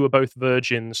you two are both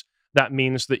virgins, that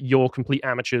means that you're complete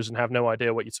amateurs and have no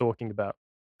idea what you're talking about.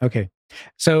 Okay.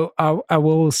 So I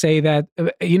will say that,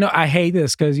 I hate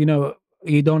this because, you don't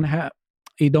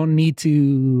need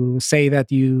to say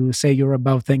that you say you're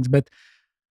above things, but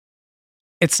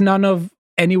it's none of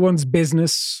anyone's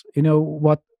business,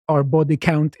 what our body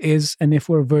count is and if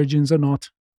we're virgins or not.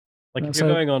 Like if you're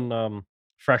going on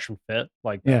Fresh and Fit,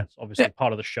 like that's obviously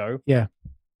part of the show. Yeah.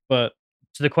 But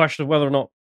to the question of whether or not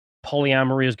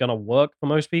polyamory is going to work for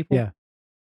most people,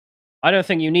 I don't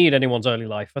think you need anyone's early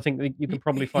life. I think that you can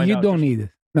probably find you out. don't need it.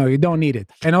 No, you don't need it.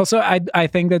 And also, I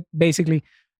think that basically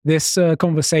this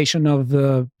conversation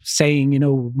of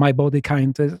saying, my body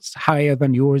count is higher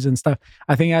than yours and stuff,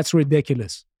 I think that's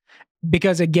ridiculous.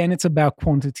 Because again, it's about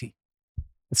quantity.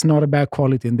 It's not about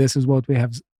quality. And this is what we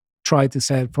have tried to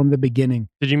say from the beginning.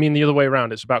 Did you mean the other way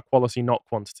around? It's about quality, not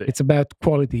quantity. It's about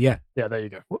quality, yeah. Yeah, there you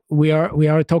go. We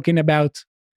are talking about,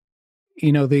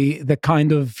 the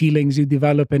kind of feelings you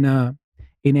develop in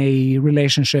a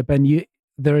relationship, and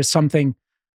there is something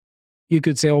you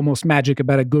could say almost magic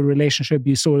about a good relationship.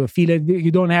 You sort of feel it.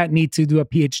 You don't need to do a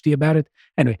PhD about it.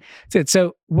 Anyway,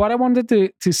 so what I wanted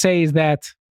to say is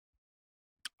that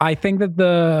I think that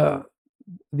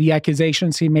the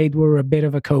accusations he made were a bit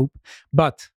of a cope,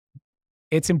 but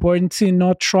it's important to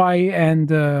not try and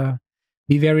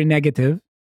be very negative,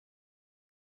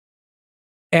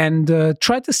 and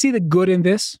try to see the good in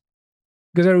this,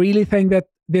 because I really think that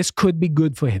this could be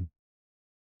good for him.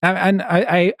 And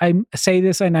I say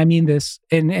this, and I mean this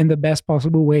in the best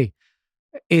possible way.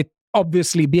 It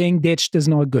obviously, being ditched is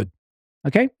not good,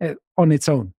 okay, on its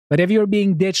own. But if you're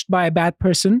being ditched by a bad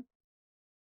person,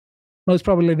 most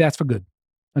probably that's for good,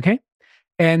 okay?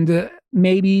 And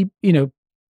maybe,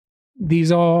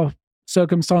 these are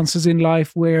circumstances in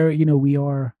life where, we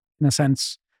are, in a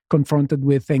sense, confronted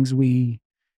with things we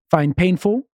find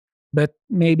painful, but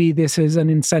maybe this is an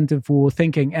incentive for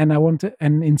thinking, and I want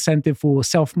an incentive for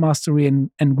self-mastery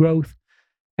and growth.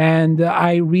 And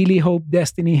I really hope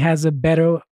Destiny has a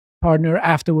better partner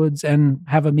afterwards and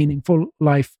have a meaningful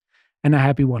life and a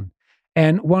happy one.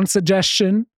 And one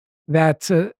suggestion, that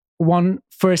one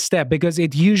first step, because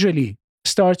it usually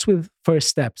starts with first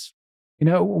steps.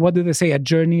 What do they say? A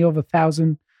journey of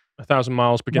 1,000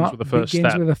 miles begins with the first step.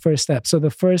 Begins with the first step. So the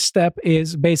first step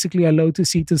is basically a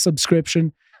Lotus Eater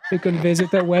subscription. You can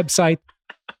visit their website,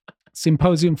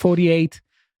 Symposium 48,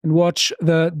 and watch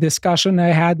the discussion I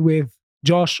had with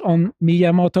Josh on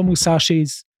Miyamoto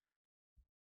Musashi's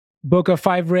Book of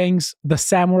Five Rings, The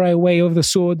Samurai Way of the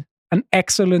Sword, an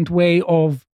excellent way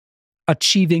of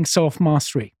achieving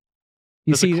self-mastery.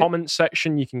 There's a comment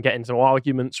section. You can get into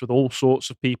arguments with all sorts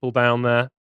of people down there.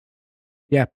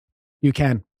 Yeah, you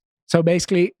can. So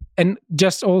basically, and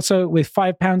just also with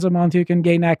 £5 a month, you can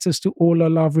gain access to all our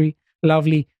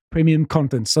lovely premium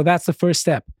content. So that's the first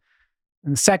step.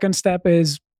 And the second step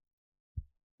is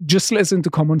just listen to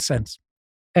common sense.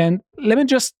 And let me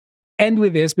just end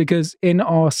with this, because in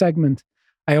our segment,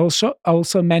 I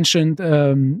also mentioned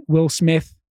Will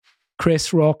Smith,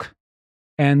 Chris Rock,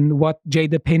 and what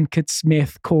Jada Pinkett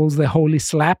Smith calls the holy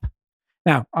slap.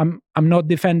 Now, I'm not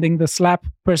defending the slap.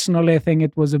 Personally, I think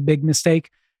it was a big mistake.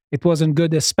 It wasn't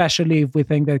good, especially if we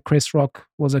think that Chris Rock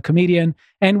was a comedian.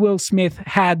 And Will Smith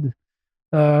had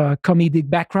a comedic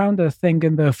background, I think,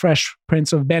 in the Fresh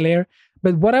Prince of Bel-Air.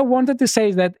 But what I wanted to say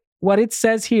is that what it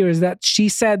says here is that she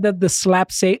said that the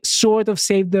slap sort of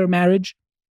saved their marriage.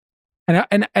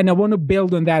 And I want to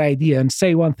build on that idea and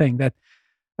say one thing, that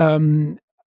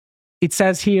it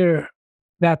says here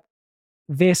that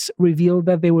this revealed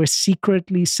that they were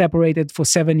secretly separated for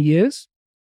 7 years.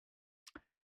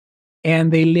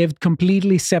 And they lived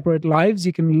completely separate lives.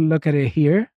 You can look at it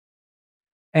here.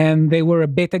 And they were a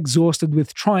bit exhausted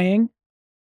with trying.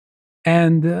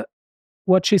 And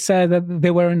what she said, that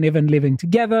they weren't even living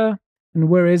together. And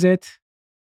where is it?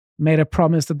 Made a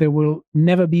promise that there will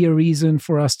never be a reason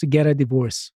for us to get a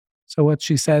divorce. So what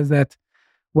she says, that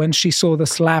when she saw the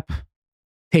slap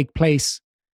take place,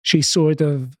 she sort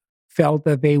of felt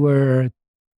that they were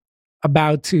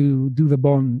about to do the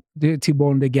bond, to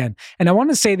bond again. And I want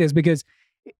to say this because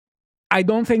I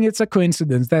don't think it's a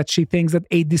coincidence that she thinks that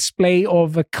a display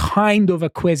of a kind of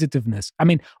acquisitiveness. I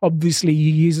mean, obviously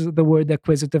you use the word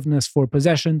acquisitiveness for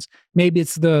possessions. Maybe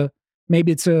it's the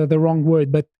wrong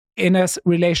word, but in a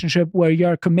relationship where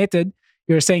you're committed,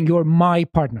 you're saying you're my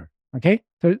partner. Okay,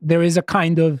 so there is a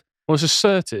kind of. Well, it's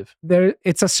assertive.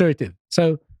 It's assertive.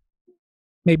 So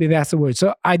maybe that's the word.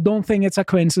 So I don't think it's a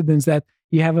coincidence that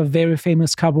you have a very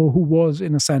famous couple who was,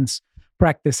 in a sense,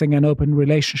 practicing an open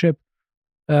relationship.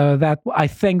 That I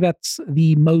think that's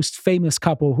the most famous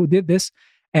couple who did this.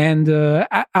 And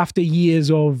after years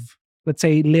of, let's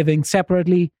say, living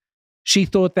separately, she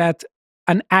thought that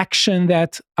an action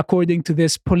that, according to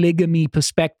this polygamy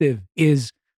perspective,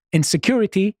 is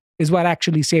insecurity is what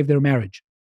actually saved their marriage.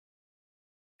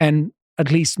 And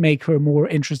at least make her more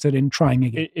interested in trying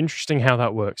again. Interesting how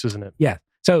that works, isn't it? Yeah.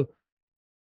 So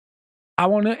I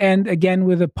want to end again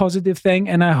with a positive thing,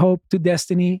 and I hope to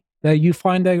Destiny that you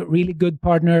find a really good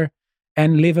partner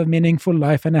and live a meaningful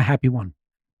life and a happy one.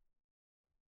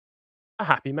 A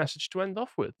happy message to end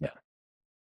off with. Yeah.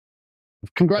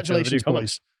 Congratulations,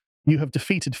 boys. You have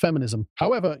defeated feminism.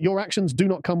 However, your actions do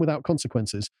not come without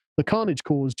consequences. The carnage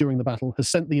caused during the battle has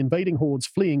sent the invading hordes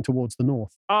fleeing towards the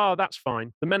north. Ah, that's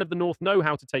fine. The men of the north know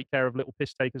how to take care of little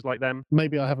piss takers like them.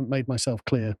 Maybe I haven't made myself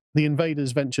clear. The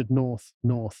invaders ventured north.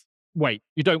 Wait,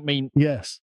 you don't mean...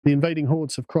 Yes. The invading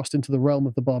hordes have crossed into the realm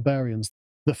of the barbarians,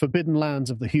 the forbidden lands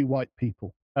of the Hugh White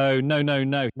people. Oh,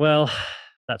 no. Well,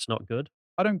 that's not good.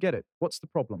 I don't get it. What's the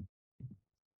problem?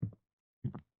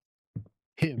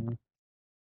 Him.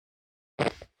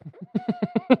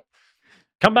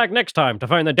 Come back next time to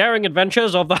find the daring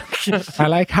adventures of the... I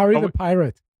like Harry the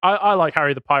Pirate. I like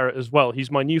Harry the Pirate as well.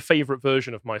 He's my new favourite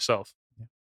version of myself.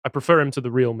 I prefer him to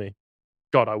the real me.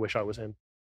 God, I wish I was him.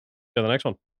 Go to the next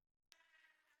one.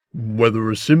 Whether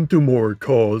a symptom or a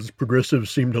cause,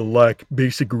 progressives seem to lack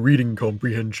basic reading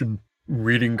comprehension.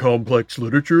 Reading complex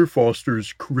literature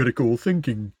fosters critical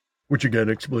thinking, which again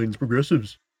explains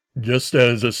progressives. Just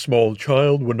as a small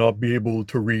child would not be able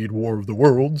to read War of the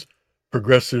Worlds,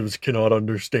 progressives cannot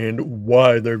understand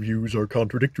why their views are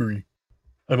contradictory.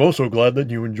 I'm also glad that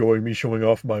you enjoy me showing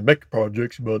off my mech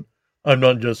projects, but I'm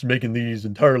not just making these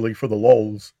entirely for the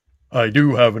lols. I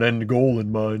do have an end goal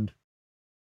in mind.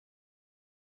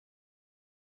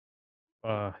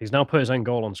 He's now put his end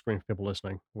goal on screen for people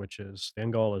listening, which is the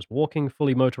end goal is walking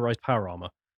fully motorized power armor.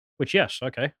 Which, yes,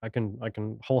 okay, I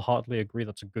can wholeheartedly agree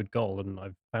that's a good goal, and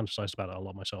I've fantasized about it a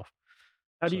lot myself.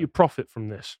 How do you profit from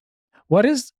this? What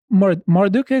is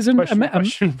Marduk? Is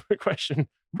Question.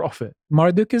 Profit.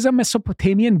 Marduk is a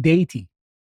Mesopotamian deity.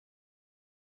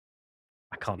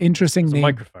 I can't. Interesting it's name. A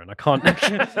microphone. I can't.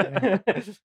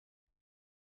 Let's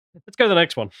go to the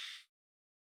next one.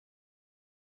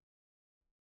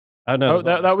 Oh no,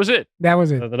 that was it. That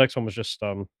was it. The next one was just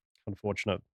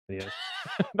unfortunate videos.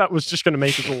 That was just going to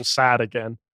make us all sad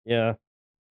again. Yeah.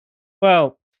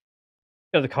 Well,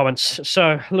 go to the comments.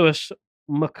 So Lewis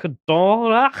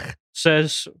McDonagh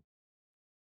says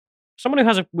someone who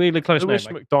has a weirdly close Lewis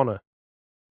name. McDonough.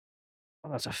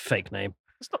 Oh, that's a fake name.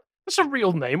 That's a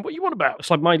real name. What are you on about?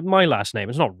 It's like my last name.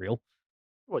 It's not real.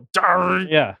 What? Darn.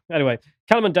 Yeah. Anyway,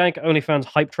 Callum and Dank OnlyFans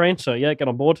hype train. So yeah, get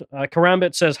on board.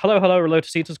 Karambit says, hello,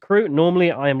 Lotus Eaters crew.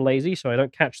 Normally I am lazy, so I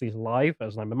don't catch these live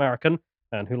as I'm American.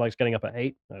 And who likes getting up at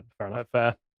 8? Fair enough.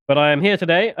 Fair. But I am here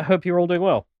today. I hope you're all doing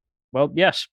well. Well,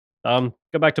 yes. Go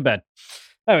back to bed.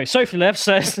 Anyway, Sophie Lev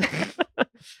says...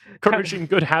 Encouraging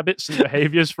good habits and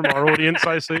behaviors from our audience,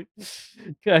 I see.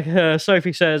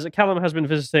 Sophie says, Callum has been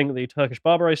visiting the Turkish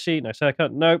barber I see. Nice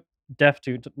haircut. No.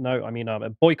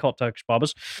 Boycott Turkish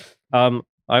barbers.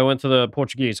 I went to the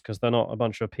Portuguese because they're not a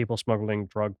bunch of people smuggling,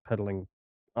 drug peddling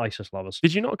ISIS lovers.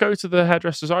 Did you not go to the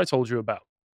hairdressers I told you about?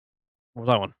 What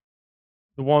was that one?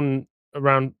 The one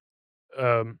around...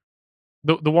 the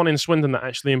one in Swindon that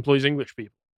actually employs English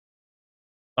people.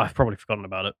 I've probably forgotten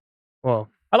about it. Well,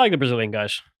 I like the Brazilian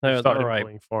guys. They're all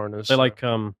right. Foreigners. They like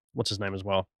what's his name as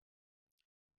well?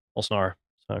 Bolsonaro.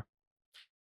 So.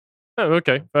 Oh,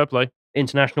 okay. Fair play.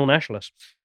 International nationalist.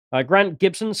 Grant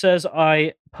Gibson says,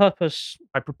 I propose.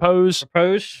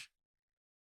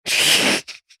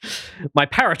 My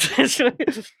parrot.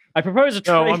 I propose a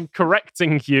trade. No, I'm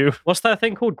correcting you. What's that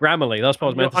thing called? Grammarly. That's what I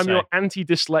was meant to say. I'm your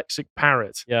anti-dyslexic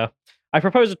parrot. Yeah. I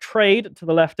propose a trade to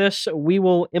the leftists. We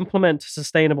will implement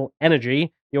sustainable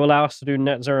energy. You allow us to do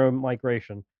net zero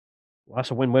migration. Well,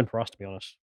 that's a win-win for us, to be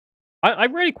honest. I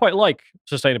really quite like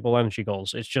sustainable energy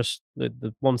goals. It's just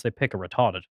the ones they pick are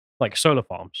retarded, like solar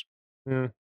farms. Yeah.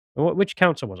 Which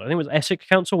council was it? I think it was Essex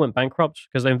Council went bankrupt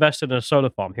because they invested in a solar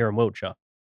farm here in Wiltshire.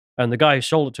 And the guy who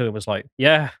sold it to him was like,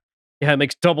 yeah, it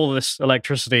makes double this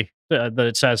electricity that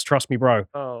it says, trust me, bro.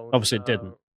 Oh, obviously it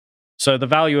didn't. So the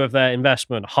value of their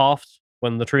investment halved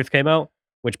when the truth came out,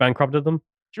 which bankrupted them.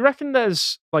 Do you reckon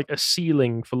there's like a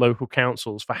ceiling for local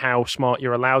councils for how smart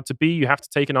you're allowed to be? You have to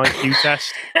take an IQ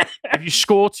test. If you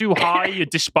score too high, you're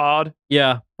disbarred.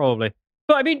 Yeah, probably.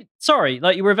 But I mean, sorry,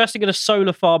 like you were investing in a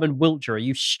solar farm in Wiltshire. Are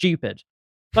you stupid?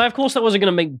 Like, of course, that wasn't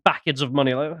going to make backwards of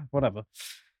money. Like, whatever.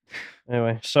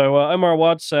 Anyway, so Omar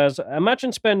Awad says,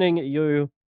 imagine spending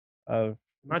you...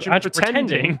 imagine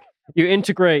pretending you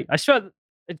integrate... I swear,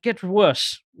 it gets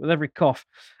worse with every cough.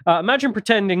 Imagine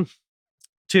pretending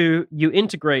you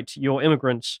integrate your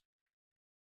immigrants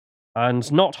and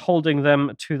not holding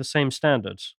them to the same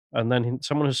standards. And then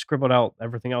someone has scribbled out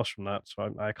everything else from that,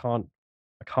 so I can't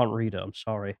read it. I'm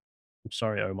sorry,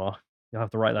 Omar. You'll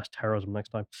have to write less terrorism next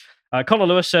time. Connor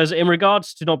Lewis says, in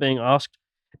regards to not being asked,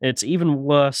 it's even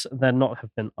worse than not have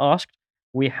been asked.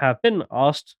 We have been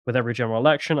asked with every general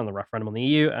election and the referendum on the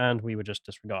EU, and we were just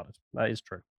disregarded. That is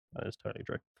true. That is totally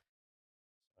true.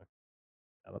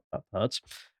 Yeah, that hurts.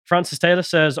 Francis Taylor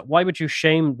says, why would you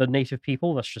shame the native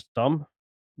people? That's just dumb.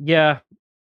 Yeah.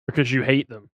 Because you hate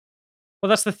them. Well,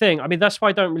 that's the thing. I mean, that's why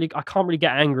I can't really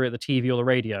get angry at the TV or the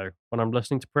radio when I'm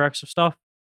listening to progressive stuff,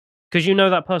 because you know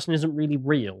that person isn't really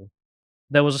real.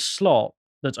 There was a slot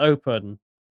that's open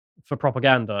for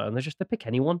propaganda, and they pick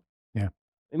anyone. Yeah.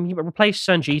 I mean, you replace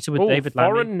Sanjita with David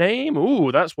Lammy. Foreign name?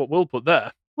 Ooh, that's what we'll put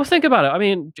there. Well, think about it. I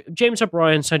mean, James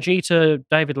O'Brien, Sanjita,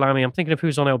 David Lammy. I'm thinking of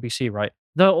who's on LBC, right?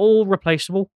 They're all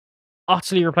replaceable,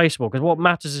 utterly replaceable, because what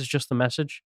matters is just the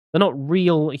message. They're not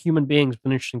real human beings with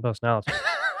an interesting personality.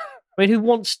 I mean, who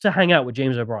wants to hang out with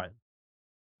James O'Brien?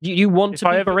 You want to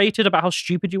be berated about how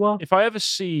stupid you are? If I ever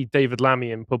see David Lammy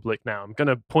in public now, I'm going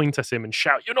to point at him and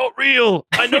shout, "You're not real!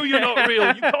 I know you're not real!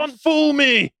 You can't fool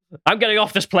me!" I'm getting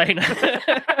off this plane.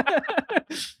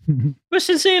 But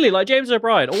sincerely, like James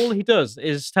O'Brien, all he does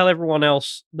is tell everyone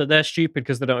else that they're stupid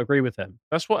because they don't agree with him.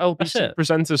 That's what LBC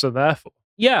presenters are there for.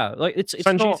 Yeah, like it's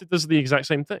Sanjita does the exact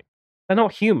same thing. They're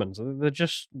not humans. They're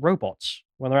just robots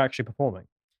when they're actually performing.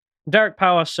 Derek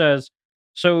Power says,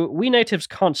 so we natives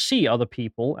can't see other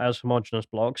people as homogenous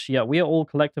blocks, yet we are all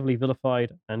collectively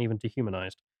vilified and even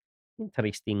dehumanized.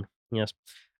 Interesting. Yes.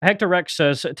 Hector Rex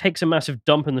says, it takes a massive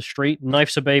dump in the street,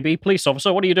 knifes a baby. Police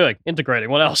officer, what are you doing? Integrating.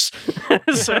 What else?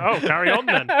 Oh, carry on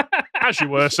then. As you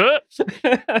were, sir.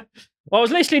 Well, I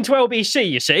was listening to LBC,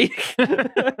 you see.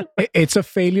 It's a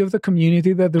failure of the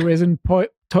community that there isn't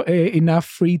enough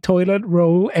free toilet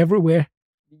roll everywhere.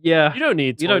 Yeah. You don't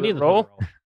need the roll. toilet roll.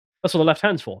 That's what the left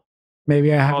hand's for.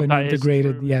 Maybe I haven't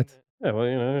integrated yet. Yeah, well,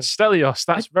 you know. Stelios,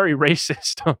 that's very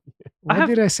racist on you. What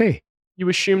did I say? You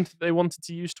assumed that they wanted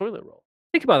to use toilet roll.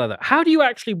 Think about that, though. How do you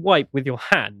actually wipe with your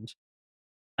hand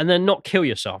and then not kill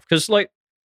yourself? Because, like,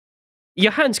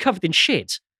 your hand's covered in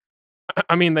shit.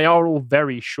 I mean, they are all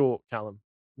very short, Callum.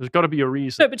 There's got to be a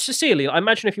reason. No, but sincerely, I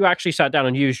imagine if you actually sat down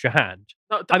and used your hand.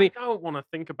 No, I don't want to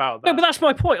think about that. No, but that's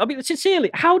my point. I mean, sincerely,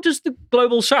 how does the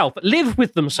global south live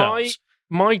with themselves?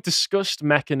 My disgust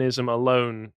mechanism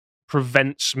alone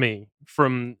prevents me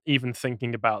from even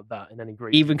thinking about that in any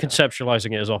great Even detail.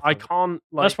 conceptualizing it as often. I can't.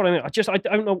 Like, that's what I mean. I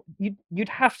don't know. You'd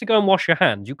have to go and wash your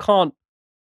hands. You can't.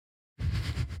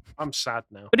 I'm sad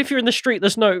now. But if you're in the street,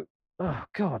 there's no. Oh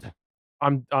God.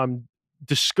 I'm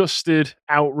disgusted,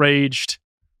 outraged,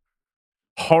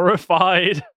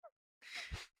 horrified.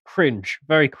 Cringe.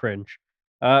 Very cringe.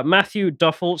 Matthew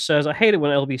Duffel says, I hate it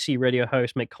when LBC radio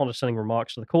hosts make condescending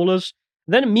remarks to the callers,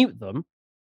 then mute them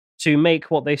to make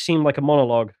what they seem like a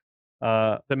monologue.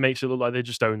 That makes it look like they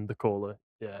just own the caller.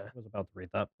 Yeah. I was about to read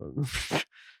that. But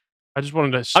I just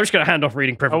wanted to... I'm just going to hand off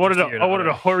reading privilege. I wanted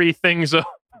to hurry things up.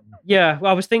 Yeah,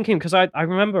 well, I was thinking, because I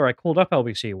remember I called up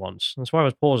LBC once. That's why I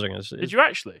was pausing. Did you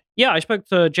actually? Yeah, I spoke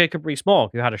to Jacob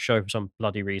Rees-Mogg, who had a show for some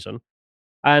bloody reason.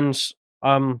 And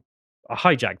I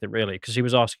hijacked it, really, because he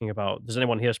was asking about, does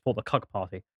anyone here support the cuck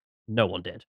party? No one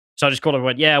did. So I just called him and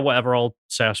went, yeah, whatever, I'll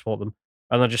say I support them.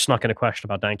 And then just snuck in a question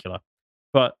about Dankula.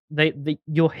 But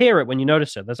you'll hear it when you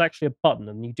notice it. There's actually a button,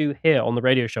 and you do hear on the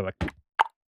radio show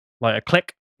like a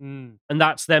click. And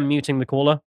that's them muting the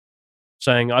caller,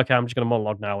 saying, okay, I'm just going to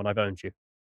monologue now, and I've owned you.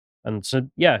 And so,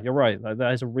 yeah, you're right.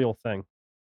 That is a real thing,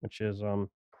 which is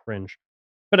cringe.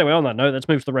 But anyway, on that note, let's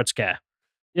move to the Red Scare.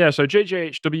 Yeah, so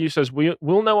JJHW says, we'll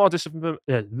know our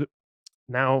disinformation...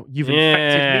 Now you've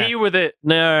infected me with it.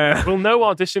 No. We'll know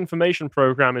our disinformation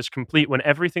program is complete when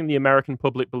everything the American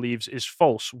public believes is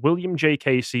false. William J.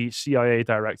 Casey, CIA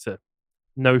director.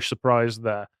 No surprise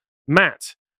there.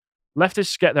 Matt.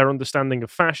 Leftists get their understanding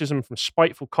of fascism from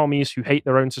spiteful commies who hate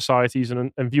their own societies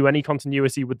and view any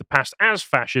continuity with the past as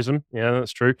fascism. Yeah,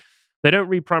 that's true. They don't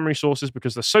read primary sources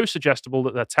because they're so suggestible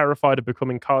that they're terrified of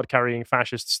becoming card-carrying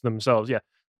fascists themselves. Yeah,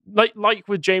 like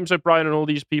with James O'Brien and all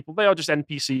these people, they are just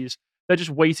NPCs. They're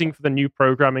just waiting for the new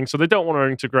programming, so they don't want to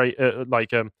integrate,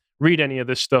 read any of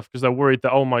this stuff because they're worried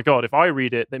that, oh my god, if I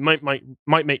read it, they might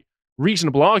make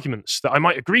reasonable arguments that I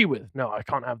might agree with. No, I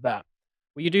can't have that.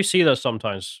 Well, you do see those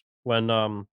sometimes when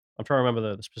I'm trying to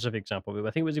remember the specific example.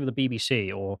 I think it was either the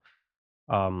BBC or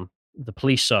the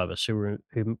police service who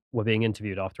were being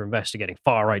interviewed after investigating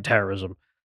far right terrorism,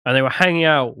 and they were hanging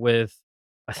out with,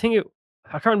 I can't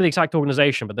remember the exact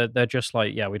organization, but they're just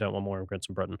like, yeah, we don't want more immigrants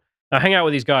in Britain. I hang out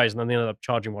with these guys, and then they ended up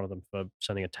charging one of them for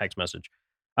sending a text message.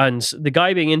 And the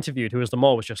guy being interviewed, who was the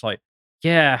mole, was just like,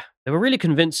 yeah, they were really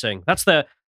convincing. That's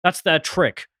their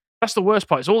trick. That's the worst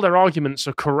part, is all their arguments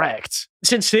are correct.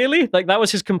 Sincerely? Like, that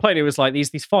was his complaint. It was like,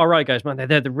 these far right guys, man,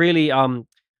 they're really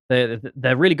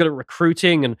they're really good at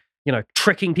recruiting and, you know,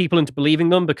 tricking people into believing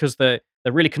them because they're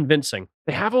really convincing.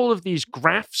 They have all of these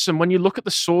graphs, and when you look at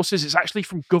the sources, it's actually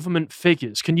from government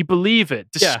figures. Can you believe it?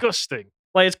 Disgusting. Yeah.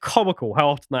 Like, it's comical how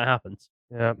often that happens.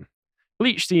 Yeah.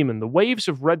 Bleach Demon, the waves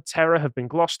of red terror have been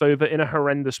glossed over in a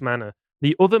horrendous manner.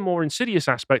 The other more insidious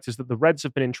aspect is that the Reds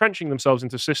have been entrenching themselves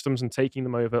into systems and taking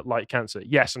them over like cancer.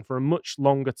 Yes, and for a much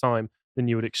longer time than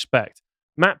you would expect.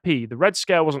 Matt P., the Red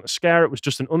Scare wasn't a scare, it was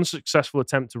just an unsuccessful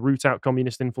attempt to root out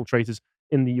communist infiltrators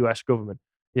in the US government.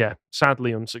 Yeah,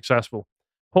 sadly unsuccessful.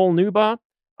 Paul Newbar,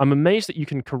 I'm amazed that you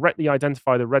can correctly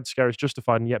identify the Red Scare as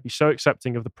justified and yet be so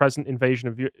accepting of the present invasion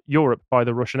of Europe by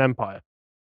the Russian Empire.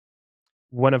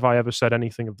 When have I ever said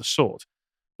anything of the sort?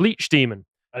 Bleach Demon.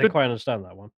 I didn't quite understand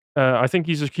that one. I think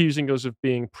he's accusing us of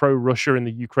being pro-Russia in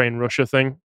the Ukraine-Russia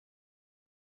thing.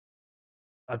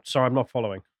 I'm sorry, I'm not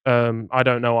following. I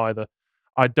don't know either.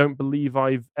 I don't believe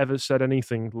I've ever said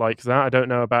anything like that. I don't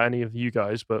know about any of you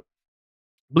guys, but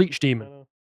Bleach Demon.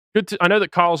 I know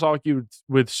that Carl's argued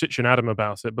with Sitch and Adam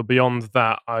about it, but beyond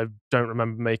that, I don't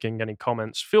remember making any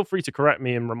comments. Feel free to correct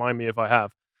me and remind me if I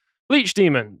have. Bleach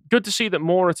Demon. Good to see that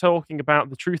more are talking about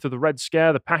the truth of the Red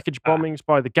Scare, the package bombings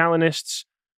by the Galenists,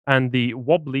 and the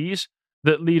Wobblies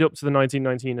that lead up to the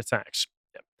 1919 attacks.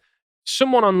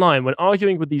 Someone online, when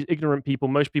arguing with these ignorant people,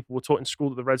 most people were taught in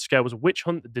school that the Red Scare was a witch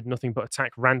hunt that did nothing but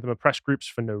attack random oppressed groups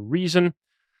for no reason.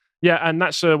 Yeah, and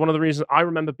that's one of the reasons I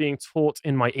remember being taught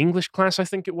in my English class, I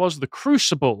think it was, The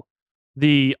Crucible.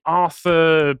 The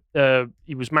Arthur,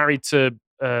 he was married to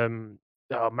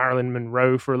Marilyn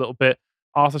Monroe for a little bit.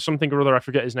 Arthur something or other, I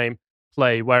forget his name,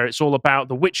 play, where it's all about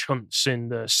the witch hunts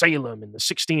in Salem in the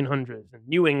 1600s and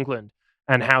New England,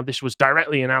 and how this was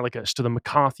directly analogous to the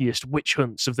McCarthyist witch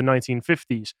hunts of the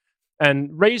 1950s. And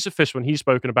Razorfist, when he's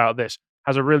spoken about this,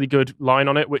 has a really good line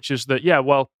on it, which is that, yeah,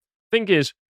 well, thing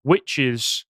is,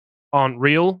 witches aren't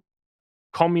real,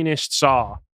 communists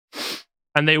are.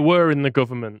 And they were in the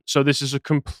government. So this is a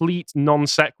complete non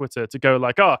sequitur to go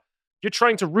like, oh, you're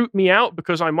trying to root me out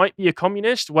because I might be a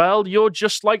communist? Well, you're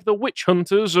just like the witch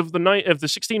hunters of the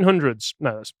 1600s.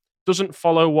 No, that doesn't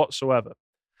follow whatsoever.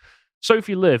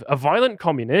 Sophie Liv, a violent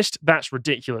communist? That's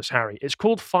ridiculous, Harry. It's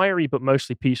called fiery but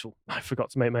mostly peaceful. I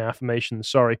forgot to make my affirmations,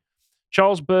 sorry.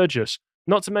 Charles Burgess,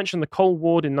 not to mention the Coal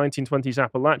War in 1920s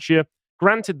Appalachia.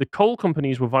 Granted, the coal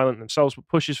companies were violent themselves, but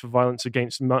pushes for violence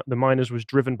against the miners was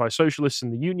driven by socialists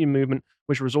and the union movement,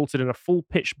 which resulted in a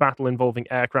full-pitched battle involving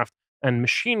aircraft and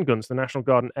machine guns. The National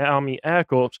Guard and Army Air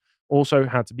Corps also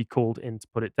had to be called in to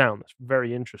put it down. That's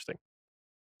very interesting.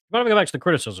 I'm going to go back to the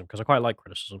criticism, because I quite like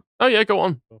criticism. Oh, yeah, go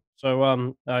on.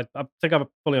 So I think I've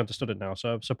fully understood it now.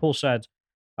 So Paul said,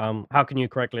 how can you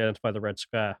correctly identify the Red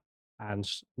Scare and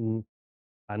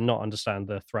not understand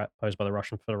the threat posed by the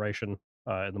Russian Federation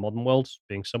in the modern world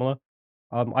being similar?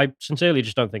 I sincerely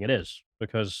just don't think it is,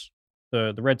 because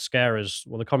the Red Scare is,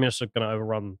 well, the communists are going to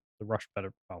overrun the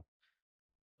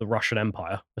Russian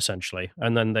Empire, essentially.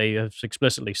 And then they have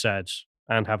explicitly said,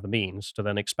 and have the means, to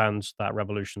then expand that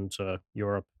revolution to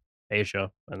Europe,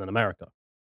 Asia, and then America.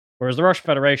 Whereas the Russian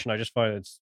Federation, I just find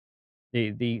it's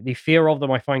the fear of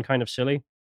them I find kind of silly,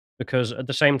 because at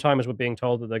the same time as we're being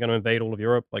told that they're going to invade all of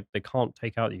Europe, like, they can't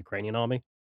take out the Ukrainian army.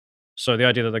 So the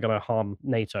idea that they're going to harm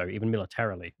NATO, even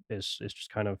militarily, is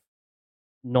just kind of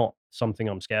not something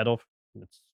I'm scared of.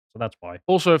 So that's why.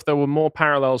 Also, if there were more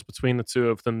parallels between the two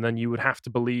of them, then you would have to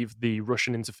believe the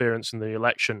Russian interference in the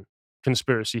election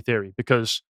conspiracy theory,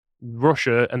 because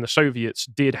Russia and the Soviets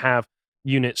did have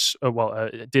units,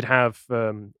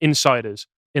 insiders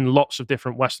in lots of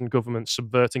different Western governments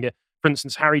subverting it. For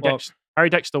instance, Harry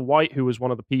Dexter White, who was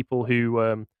one of the people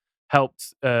who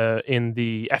helped in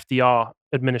the FDR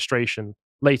administration,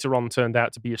 later on turned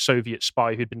out to be a Soviet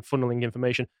spy who'd been funneling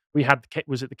information. We had,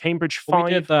 was it the Cambridge Five?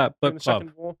 We did that book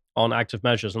club on active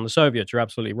measures, and the Soviets, you're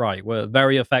absolutely right, were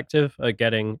very effective at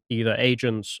getting either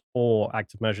agents or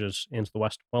active measures into the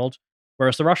Western world,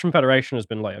 whereas the Russian Federation has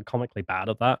been like comically bad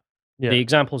at that. Yeah. The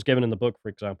examples given in the book, for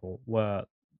example, were,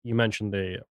 you mentioned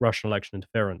the Russian election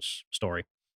interference story,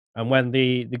 and when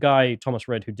the guy, Thomas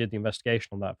Rid, who did the investigation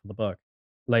on that for the book,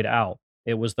 laid it out,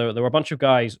 it was there were a bunch of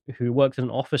guys who worked in an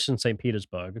office in St.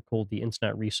 Petersburg called the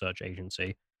Internet Research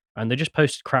Agency, and they just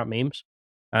posted crap memes.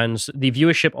 And the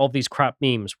viewership of these crap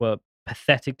memes were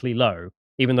pathetically low,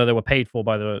 even though they were paid for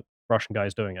by the Russian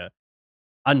guys doing it,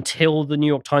 until the New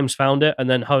York Times found it and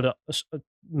then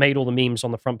made all the memes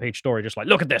on the front page story, just like,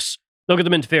 look at this, look at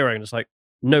them interfering. And it's like,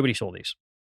 nobody saw these.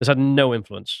 This had no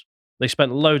influence. They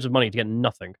spent loads of money to get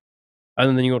nothing. And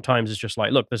then the New York Times is just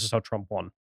like, look, this is how Trump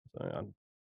won.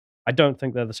 I don't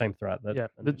think they're the same threat.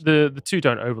 The two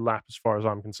don't overlap as far as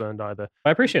I'm concerned either.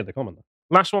 I appreciate the comment, though.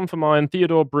 Last one for mine,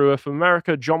 Theodore Brewer. For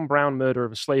America, John Brown murder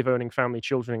of a slave-owning family,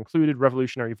 children included.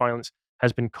 Revolutionary violence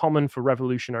has been common for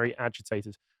revolutionary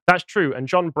agitators. That's true, and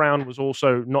John Brown was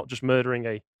also not just murdering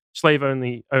a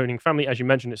slave-only owning family. As you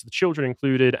mentioned, it's the children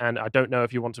included, and I don't know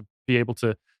if you want to be able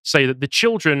to say that the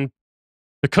children,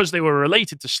 because they were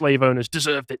related to slave owners,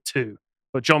 deserved it too.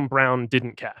 But John Brown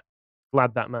didn't care.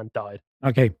 Glad that man died.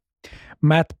 Okay.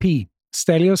 Matt P.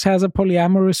 Stelios has a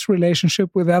polyamorous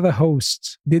relationship with other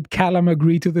hosts. Did Callum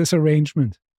agree to this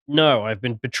arrangement? No, I've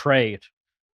been betrayed.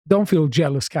 Don't feel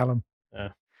jealous, Callum.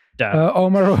 Damn.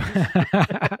 Omar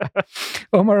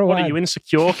What, Awad. are you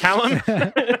insecure, Callum?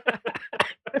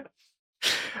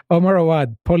 Omar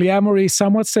Awad. Polyamory is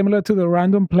somewhat similar to the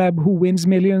random pleb who wins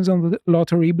millions on the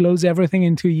lottery, blows everything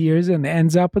in 2 years, and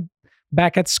ends up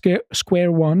back at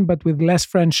square one, but with less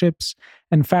friendships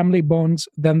and family bonds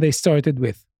than they started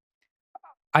with.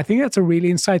 I think that's a really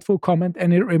insightful comment,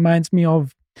 and it reminds me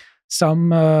of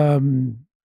some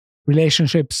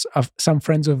relationships of some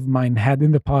friends of mine had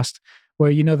in the past,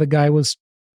 where the guy was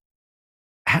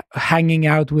hanging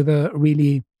out with a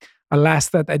lass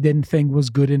that I didn't think was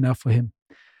good enough for him,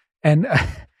 and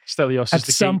Stelios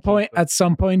at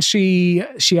some point she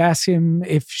asked him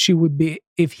if he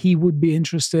would be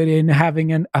interested in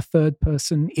having a third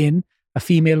person in, a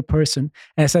female person,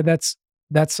 and I said that's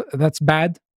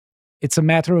bad. It's a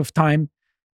matter of time.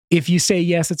 If you say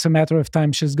yes, it's a matter of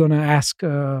time. She's gonna ask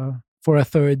for a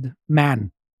third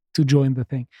man to join the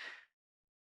thing.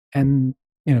 And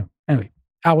anyway,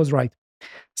 I was right.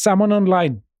 Someone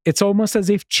online. It's almost as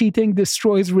if cheating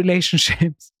destroys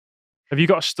relationships. Have you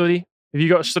got a study? Have you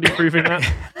got a study proving that?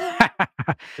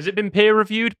 Has it been peer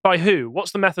reviewed? By who?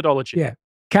 What's the methodology? Yeah.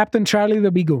 Captain Charlie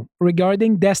the Beagle.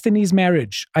 Regarding Destiny's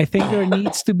marriage, I think there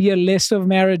needs to be a list of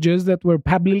marriages that were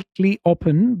publicly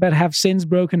open but have since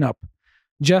broken up,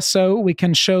 just so we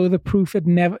can show the proof it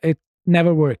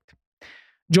never worked.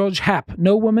 George Happ.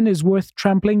 No woman is worth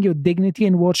trampling your dignity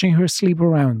and watching her sleep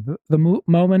around. The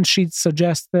moment she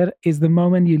suggests that is the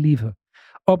moment you leave her.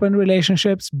 Open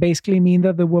relationships basically mean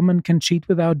that the woman can cheat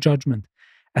without judgment.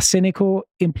 A cynical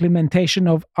implementation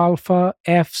of alpha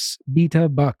F's beta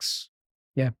bucks.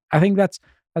 Yeah, I think that's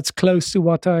close to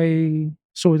what I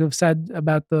sort of said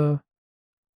about the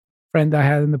friend I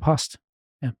had in the past.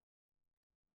 Yeah.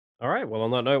 All right. Well,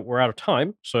 on that note, we're out of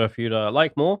time. So if you'd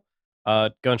like more,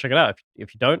 go and check it out.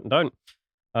 If you don't.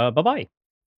 Bye-bye.